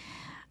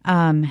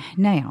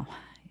 Now,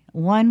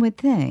 one would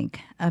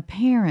think a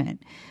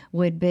parent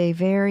would be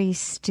very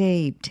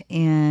steeped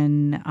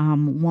in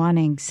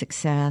wanting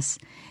success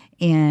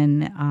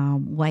in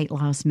weight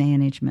loss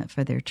management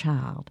for their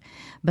child.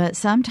 But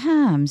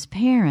sometimes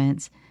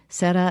parents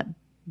set up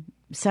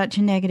such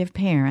negative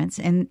parents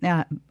and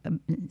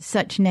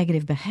such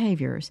negative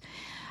behaviors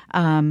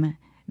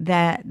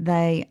that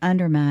they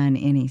undermine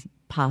any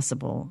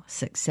possible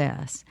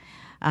success.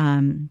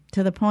 To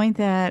the point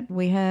that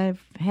we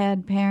have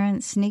had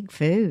parents sneak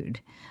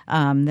food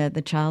that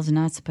the child's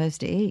not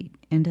supposed to eat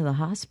into the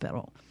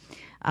hospital.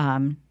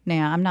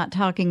 Now, I'm not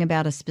talking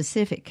about a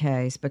specific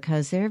case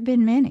because there have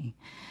been many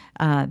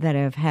that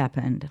have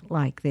happened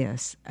like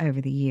this over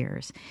the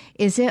years.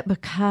 Is it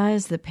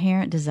because the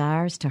parent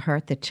desires to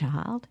hurt the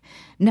child?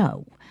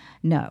 No.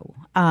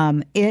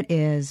 It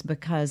is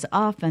because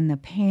often the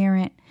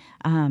parent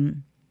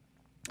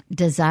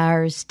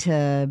desires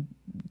to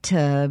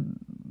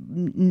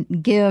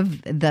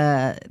give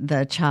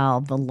the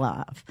child the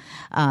love,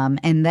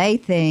 and they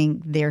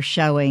think they're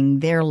showing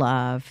their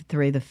love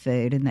through the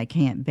food, and they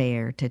can't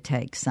bear to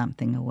take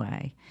something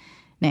away.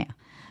 Now,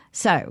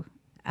 so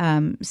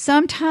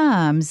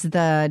sometimes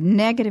the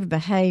negative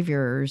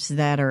behaviors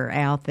that are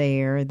out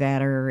there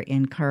that are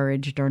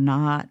encouraged are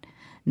not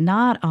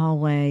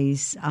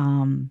always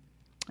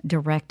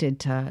directed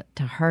to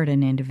hurt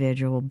an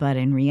individual, but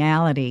in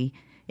reality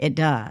it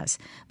does,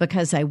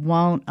 because they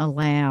won't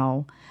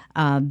allow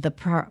the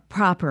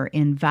proper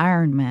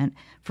environment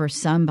for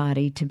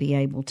somebody to be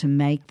able to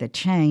make the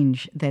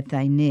change that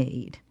they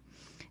need.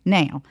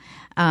 Now,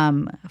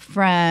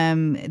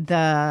 from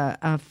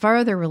the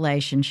further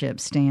relationship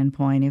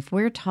standpoint, if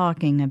we're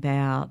talking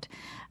about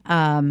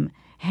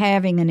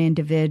having an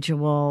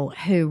individual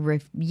who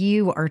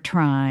you are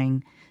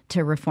trying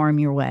to reform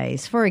your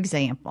ways, for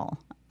example,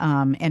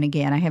 and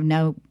again, I have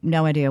no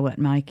idea what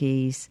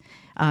Mikey's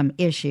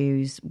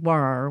issues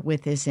were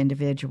with this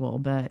individual,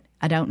 but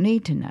I don't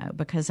need to know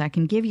because I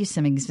can give you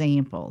some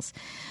examples.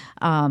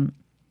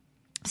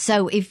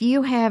 So if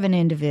you have an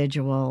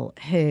individual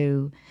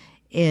who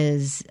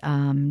is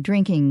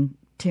drinking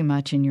too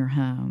much in your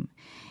home,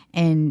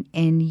 and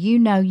you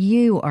know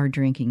you are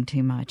drinking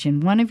too much,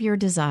 and one of your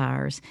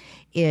desires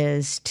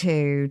is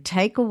to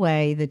take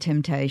away the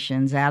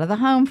temptations out of the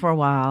home for a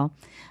while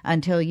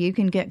until you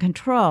can get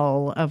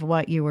control of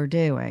what you are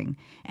doing,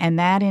 and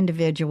that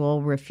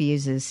individual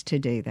refuses to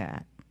do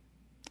that.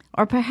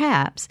 Or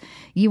perhaps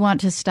you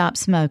want to stop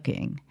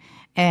smoking,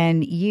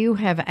 and you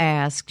have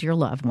asked your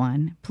loved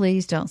one,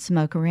 please don't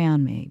smoke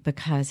around me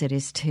because it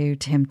is too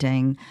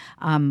tempting.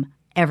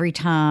 Every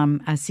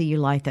time I see you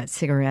light that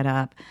cigarette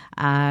up,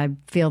 I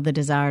feel the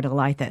desire to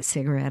light that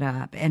cigarette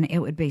up, and it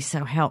would be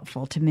so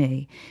helpful to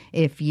me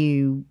if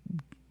you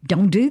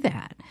don't do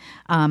that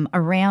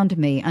around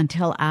me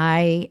until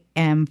I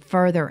am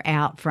further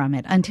out from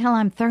it, until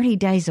I'm 30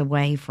 days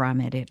away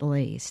from it at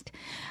least.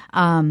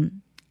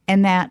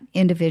 And that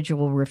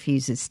individual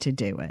refuses to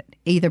do it,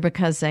 either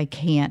because they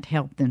can't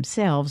help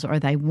themselves or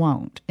they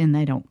won't and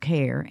they don't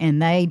care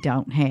and they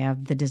don't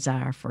have the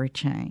desire for a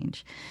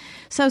change.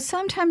 So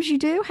sometimes you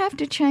do have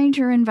to change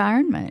your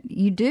environment.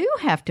 You do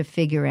have to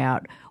figure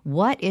out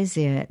what is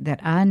it that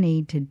I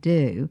need to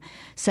do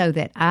so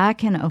that I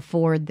can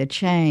afford the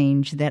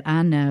change that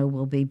I know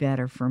will be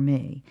better for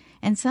me.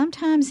 And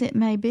sometimes it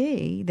may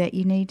be that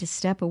you need to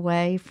step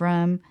away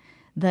from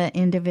the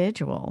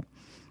individual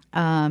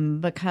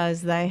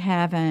because they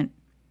haven't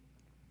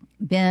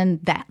been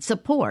that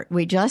support.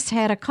 We just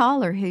had a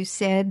caller who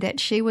said that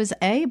she was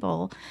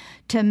able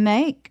to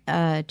make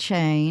a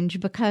change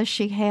because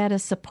she had a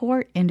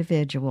support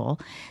individual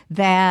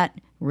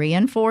that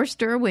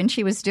reinforced her when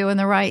she was doing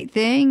the right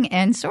thing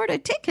and sort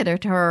of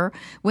ticketed her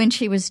when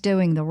she was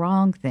doing the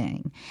wrong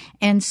thing.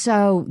 And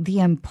so the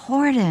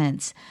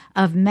importance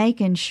of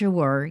making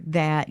sure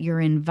that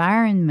your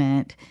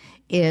environment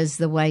is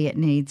the way it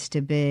needs to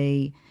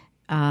be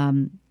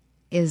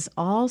is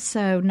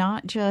also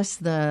not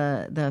just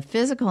the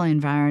physical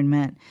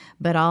environment,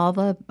 but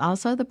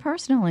also the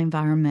personal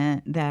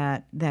environment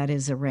that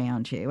is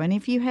around you. And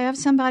if you have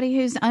somebody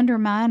who's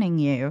undermining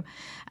you,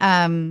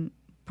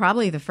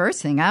 probably the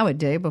first thing I would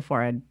do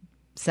before I'd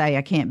say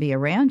I can't be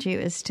around you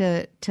is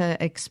to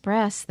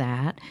express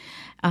that,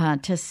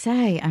 to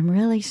say, I'm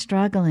really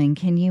struggling.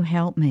 Can you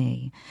help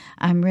me?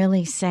 I'm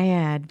really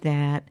sad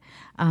that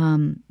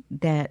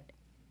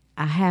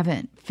I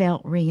haven't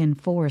felt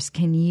reinforced.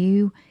 Can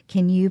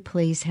you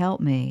please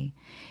help me?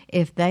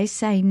 If they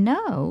say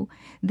no,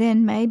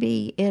 then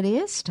maybe it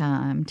is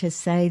time to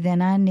say,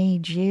 then I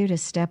need you to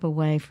step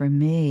away from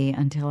me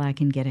until I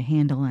can get a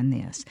handle on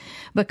this.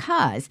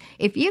 Because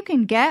if you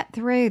can get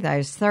through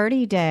those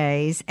 30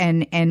 days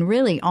and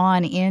really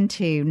on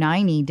into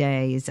 90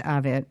 days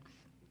of it,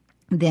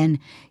 then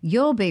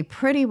you'll be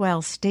pretty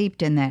well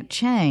steeped in that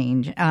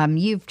change.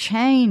 You've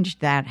changed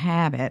that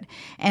habit,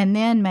 and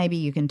then maybe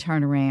you can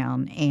turn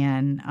around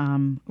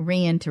and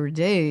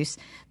reintroduce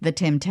the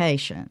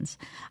temptations.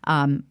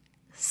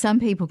 some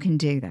people can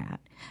do that.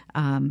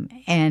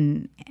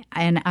 And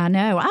I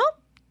know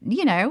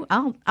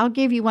I'll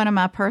give you one of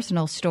my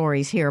personal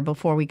stories here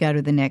before we go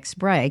to the next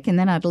break, and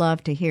then I'd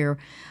love to hear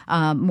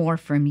more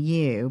from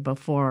you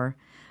before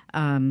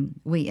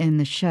we end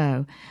the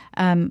show.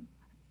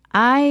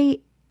 I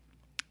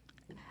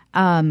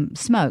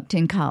smoked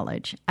in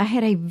college.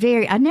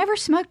 I never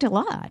smoked a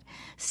lot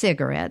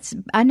cigarettes.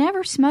 I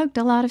never smoked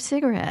a lot of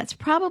cigarettes,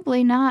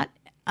 probably not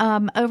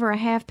over a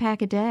half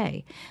pack a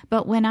day.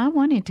 But when I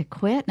wanted to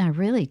quit, and I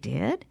really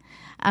did,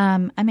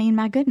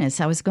 my goodness,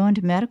 I was going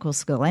to medical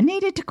school. I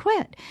needed to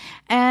quit.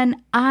 And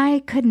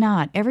I could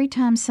not. Every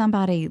time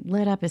somebody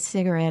lit up a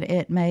cigarette,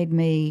 it made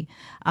me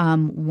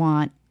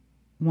want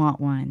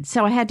one.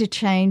 So I had to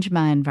change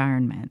my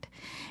environment.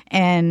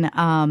 And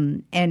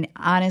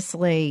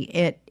honestly,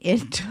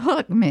 it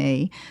took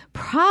me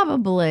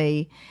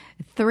probably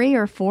 3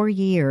 or 4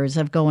 years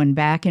of going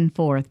back and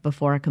forth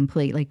before I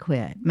completely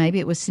quit. Maybe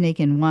it was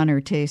sneaking 1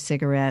 or 2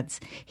 cigarettes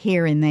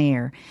here and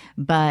there,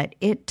 but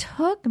it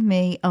took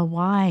me a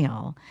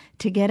while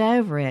to get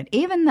over it.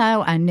 Even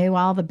though I knew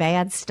all the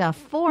bad stuff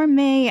for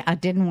me, I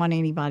didn't want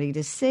anybody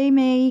to see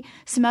me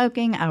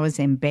smoking. I was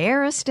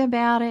embarrassed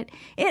about it.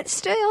 It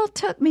still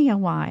took me a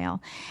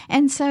while.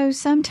 And so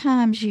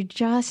sometimes you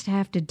just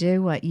have to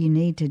do what you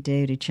need to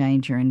do to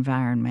change your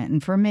environment.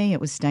 And for me,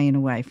 it was staying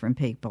away from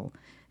people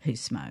who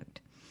smoked.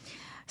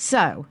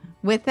 So,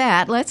 with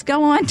that, let's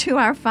go on to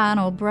our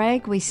final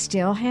break. We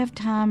still have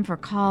time for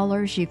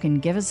callers. You can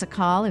give us a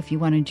call if you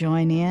want to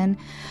join in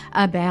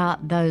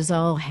about those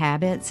old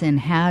habits and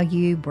how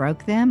you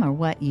broke them or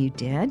what you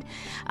did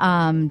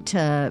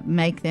to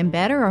make them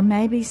better, or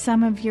maybe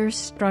some of your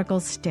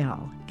struggles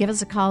still. Give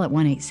us a call at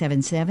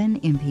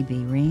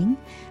 1-877-MPB-RING.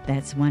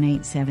 That's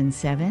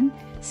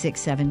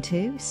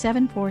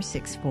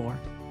 1-877-672-7464.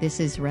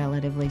 This is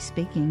Relatively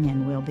Speaking,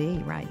 and we'll be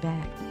right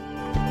back.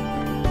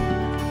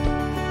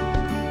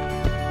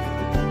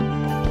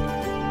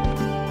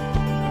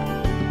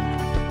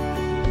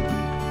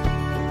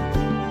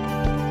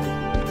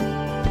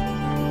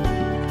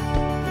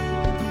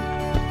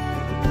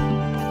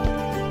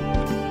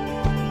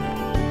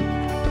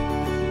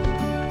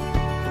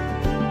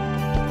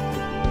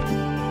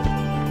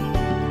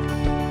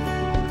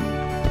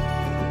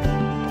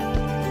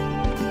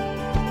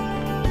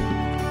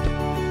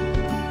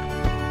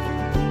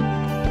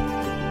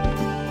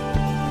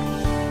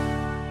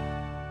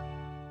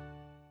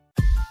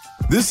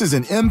 This is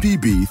an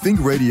MPB Think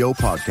Radio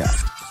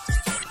podcast.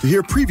 To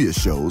hear previous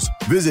shows,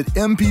 visit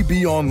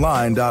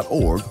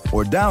mpbonline.org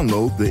or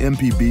download the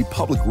MPB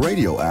Public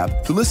Radio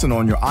app to listen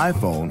on your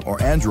iPhone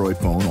or Android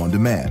phone on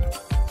demand.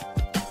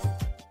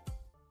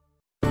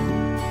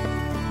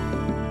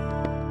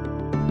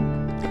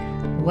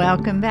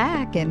 Welcome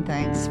back, and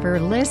thanks for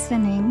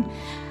listening.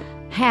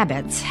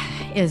 Habits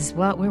is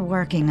what we're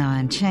working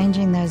on,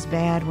 changing those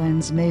bad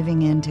ones,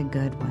 moving into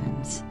good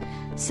ones.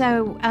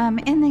 So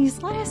in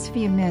these last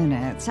few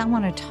minutes, I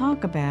want to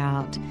talk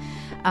about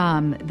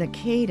the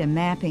key to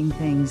mapping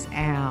things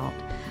out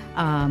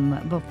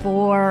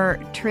before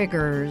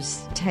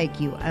triggers take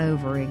you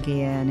over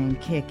again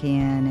and kick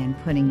in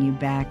and putting you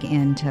back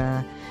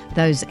into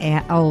those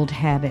old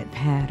habit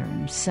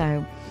patterns.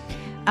 So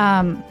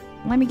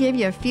let me give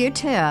you a few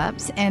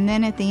tips, and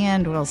then at the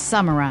end we'll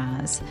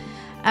summarize.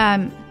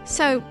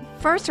 So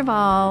first of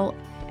all,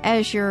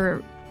 as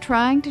you're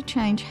trying to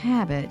change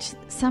habits,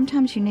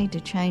 sometimes you need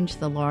to change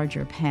the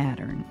larger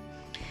pattern.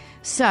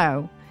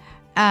 So,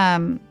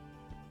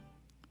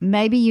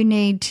 maybe you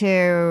need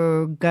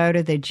to go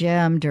to the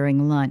gym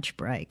during lunch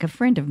break. A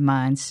friend of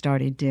mine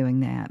started doing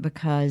that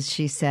because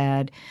she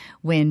said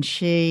when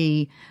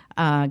she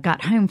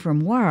got home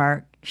from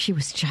work, she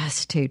was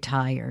just too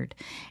tired.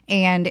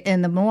 And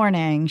in the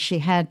morning, she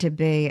had to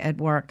be at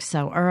work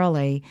so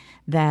early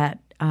that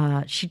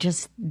she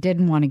just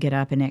didn't want to get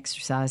up and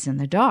exercise in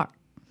the dark.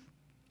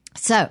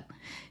 So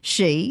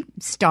she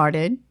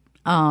started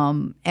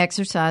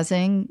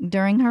exercising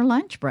during her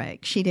lunch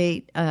break. She'd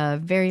eat a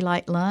very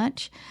light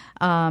lunch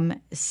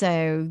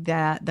so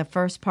that the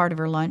first part of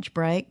her lunch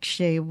break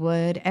she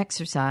would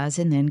exercise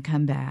and then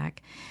come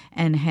back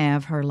and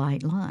have her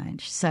light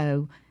lunch.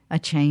 So a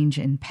change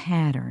in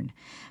pattern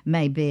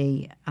may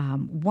be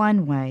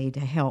one way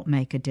to help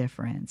make a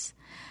difference.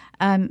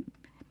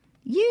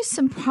 Use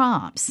some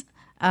prompts.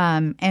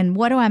 And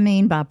what do I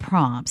mean by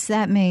prompts?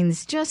 That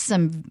means just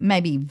some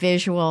maybe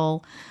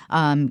visual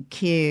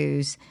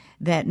cues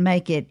that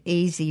make it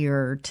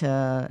easier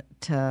to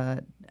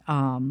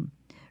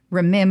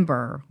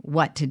remember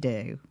what to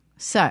do.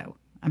 So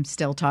I'm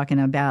still talking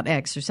about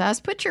exercise.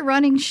 Put your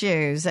running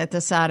shoes at the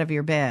side of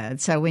your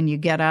bed. So when you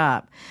get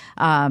up,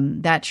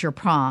 that's your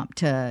prompt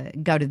to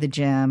go to the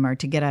gym or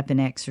to get up and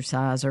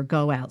exercise or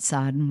go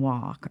outside and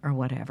walk or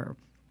whatever.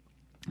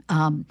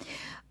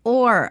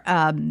 Or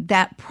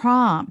that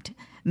prompt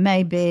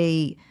may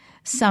be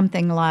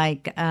something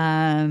like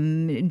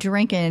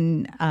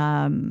drinking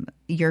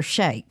your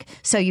shake.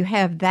 So you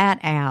have that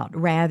out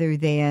rather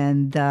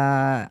than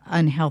the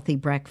unhealthy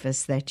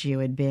breakfast that you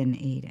had been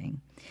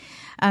eating.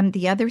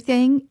 The other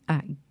thing,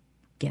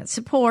 Get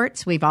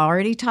supports. We've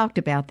already talked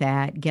about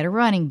that. Get a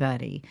running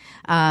buddy.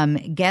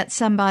 Get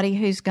somebody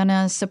who's going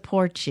to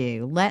support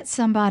you. Let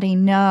somebody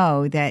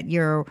know that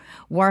you're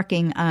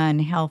working on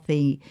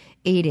healthy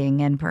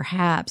eating, and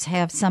perhaps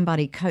have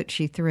somebody coach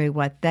you through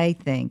what they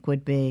think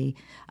would be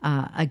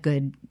a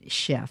good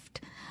shift.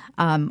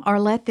 Or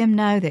let them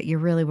know that you're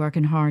really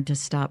working hard to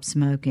stop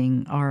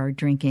smoking or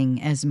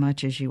drinking as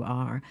much as you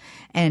are.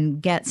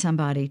 And get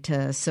somebody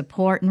to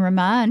support and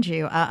remind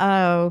you,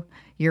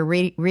 you're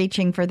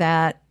reaching for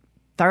that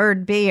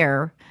third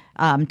beer.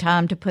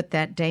 Time to put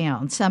that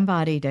down.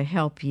 Somebody to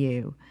help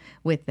you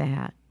with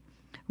that.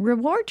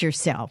 Reward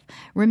yourself.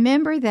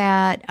 Remember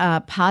that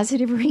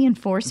positive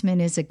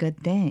reinforcement is a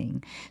good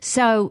thing.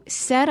 So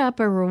set up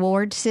a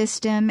reward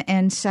system,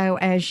 and so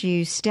as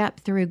you step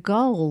through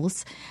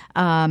goals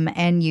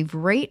and you've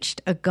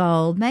reached a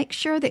goal, make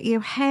sure that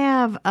you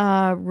have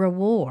a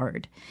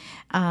reward.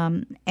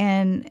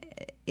 And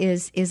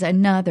is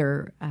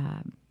another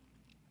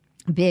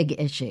big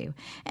issue.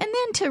 And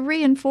then to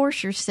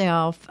reinforce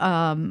yourself,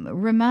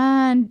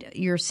 remind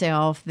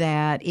yourself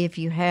that if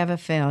you have a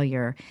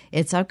failure,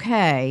 it's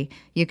okay.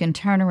 You can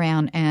turn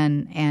around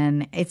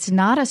and it's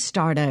not a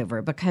start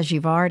over because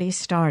you've already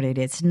started.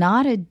 It's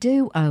not a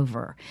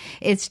do-over.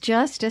 It's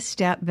just a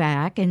step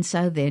back, and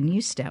so then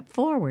you step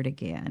forward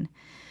again.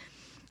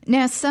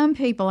 Now, some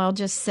people, I'll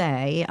just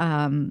say,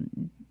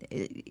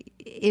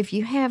 if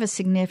you have a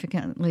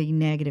significantly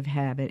negative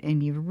habit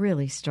and you're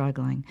really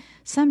struggling,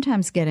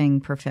 sometimes getting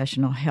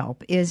professional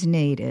help is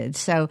needed.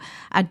 So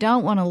I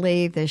don't want to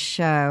leave this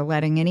show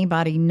letting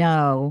anybody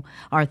know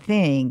or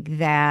think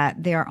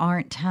that there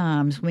aren't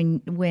times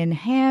when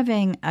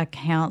having a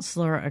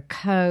counselor, a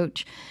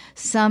coach,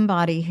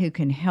 somebody who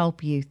can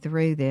help you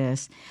through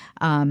this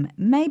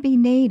may be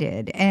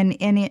needed. And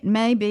it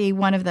may be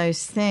one of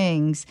those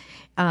things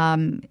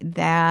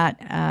that,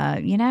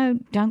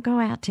 don't go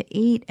out to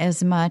eat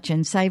as much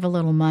and save a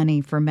little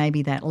money for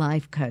maybe that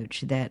life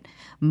coach that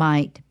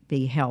might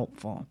be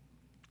helpful.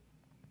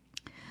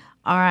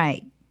 All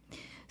right.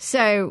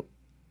 So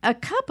a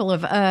couple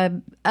of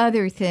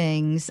other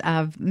things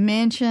I've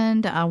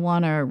mentioned I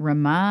want to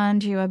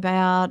remind you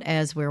about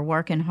as we're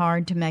working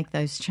hard to make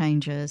those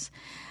changes.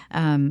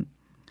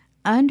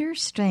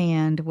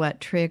 Understand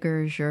what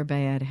triggers your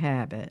bad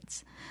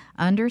habits.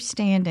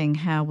 Understanding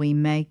how we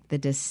make the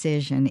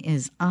decision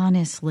is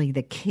honestly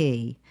the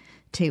key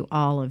to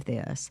all of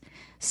this.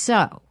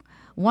 So,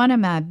 one of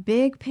my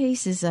big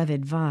pieces of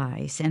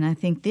advice, and I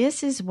think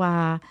this is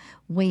why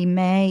we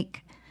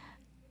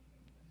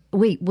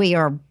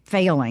are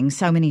failing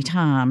so many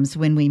times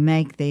when we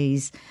make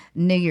these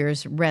New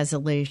Year's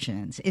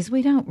resolutions, is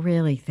we don't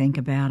really think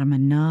about them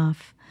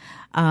enough.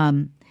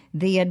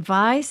 The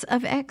advice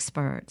of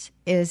experts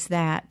is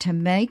that to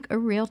make a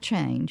real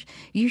change,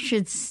 you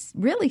should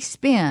really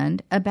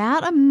spend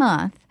about a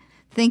month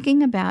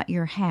thinking about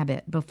your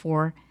habit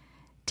before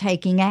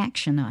taking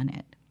action on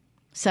it.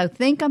 So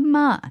think a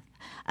month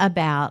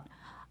about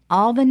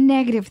all the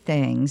negative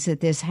things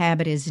that this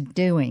habit is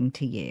doing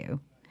to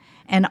you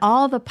and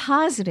all the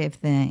positive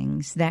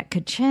things that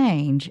could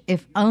change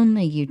if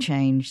only you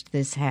changed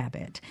this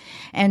habit.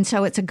 And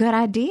so it's a good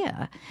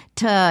idea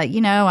to,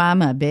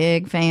 I'm a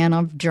big fan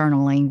of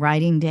journaling,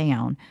 writing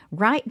down.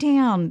 Write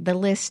down the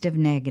list of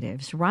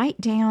negatives.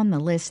 Write down the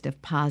list of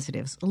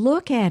positives.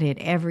 Look at it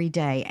every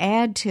day.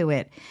 Add to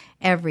it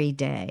every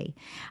day.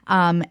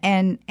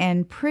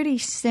 And pretty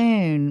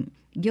soon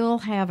you'll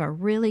have a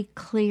really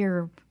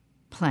clear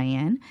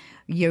plan.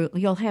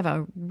 You'll have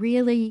a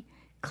really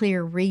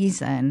clear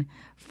reason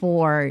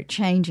for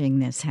changing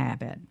this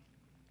habit.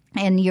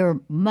 And you're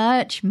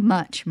much,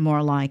 much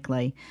more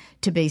likely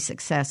to be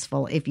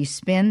successful if you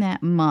spend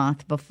that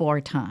month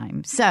before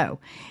time. So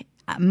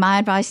my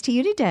advice to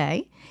you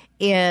today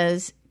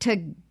is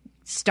to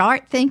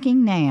start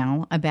thinking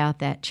now about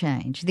that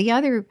change. The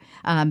other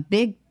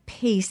big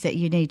piece that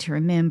you need to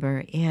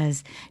remember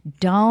is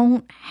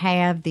don't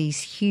have these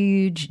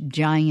huge,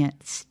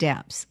 giant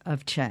steps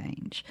of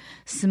change.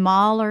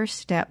 Smaller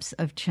steps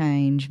of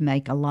change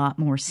make a lot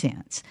more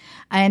sense,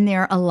 and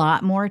they're a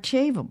lot more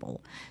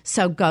achievable.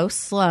 So go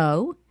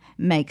slow.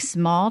 Make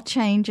small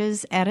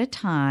changes at a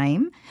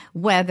time,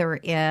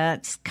 whether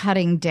it's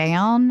cutting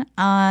down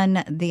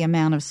on the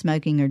amount of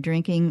smoking or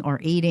drinking or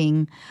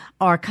eating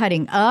or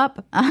cutting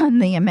up on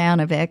the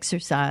amount of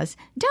exercise.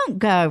 Don't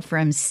go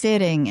from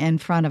sitting in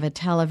front of a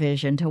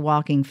television to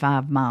walking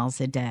 5 miles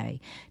a day.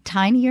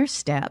 Tinier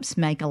steps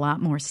make a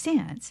lot more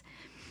sense.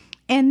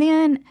 And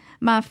then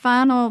my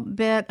final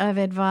bit of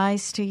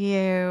advice to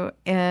you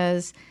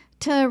is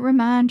to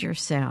remind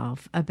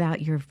yourself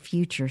about your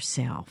future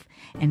self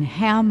and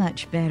how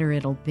much better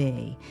it'll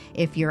be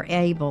if you're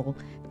able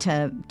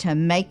to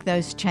make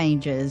those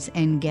changes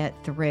and get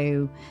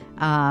through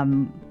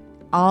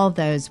all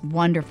those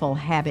wonderful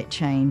habit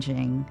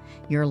changing.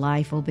 Your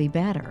life will be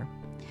better.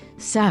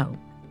 So,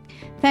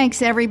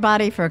 thanks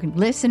everybody for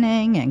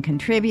listening and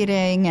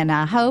contributing, and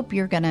I hope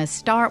you're going to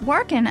start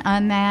working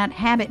on that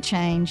habit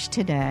change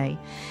today.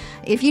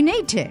 If you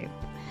need to,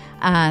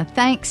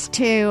 Thanks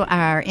to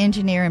our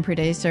engineer and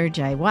producer,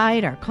 Jay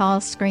White, our call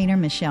screener,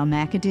 Michelle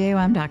McAdoo.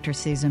 I'm Dr.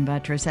 Susan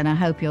Buttross, and I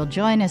hope you'll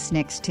join us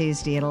next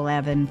Tuesday at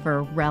 11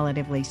 for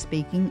Relatively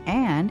Speaking,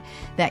 and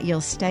that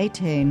you'll stay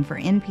tuned for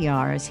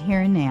NPR's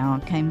Here and Now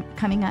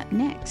coming up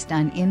next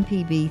on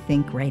MPB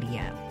Think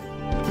Radio.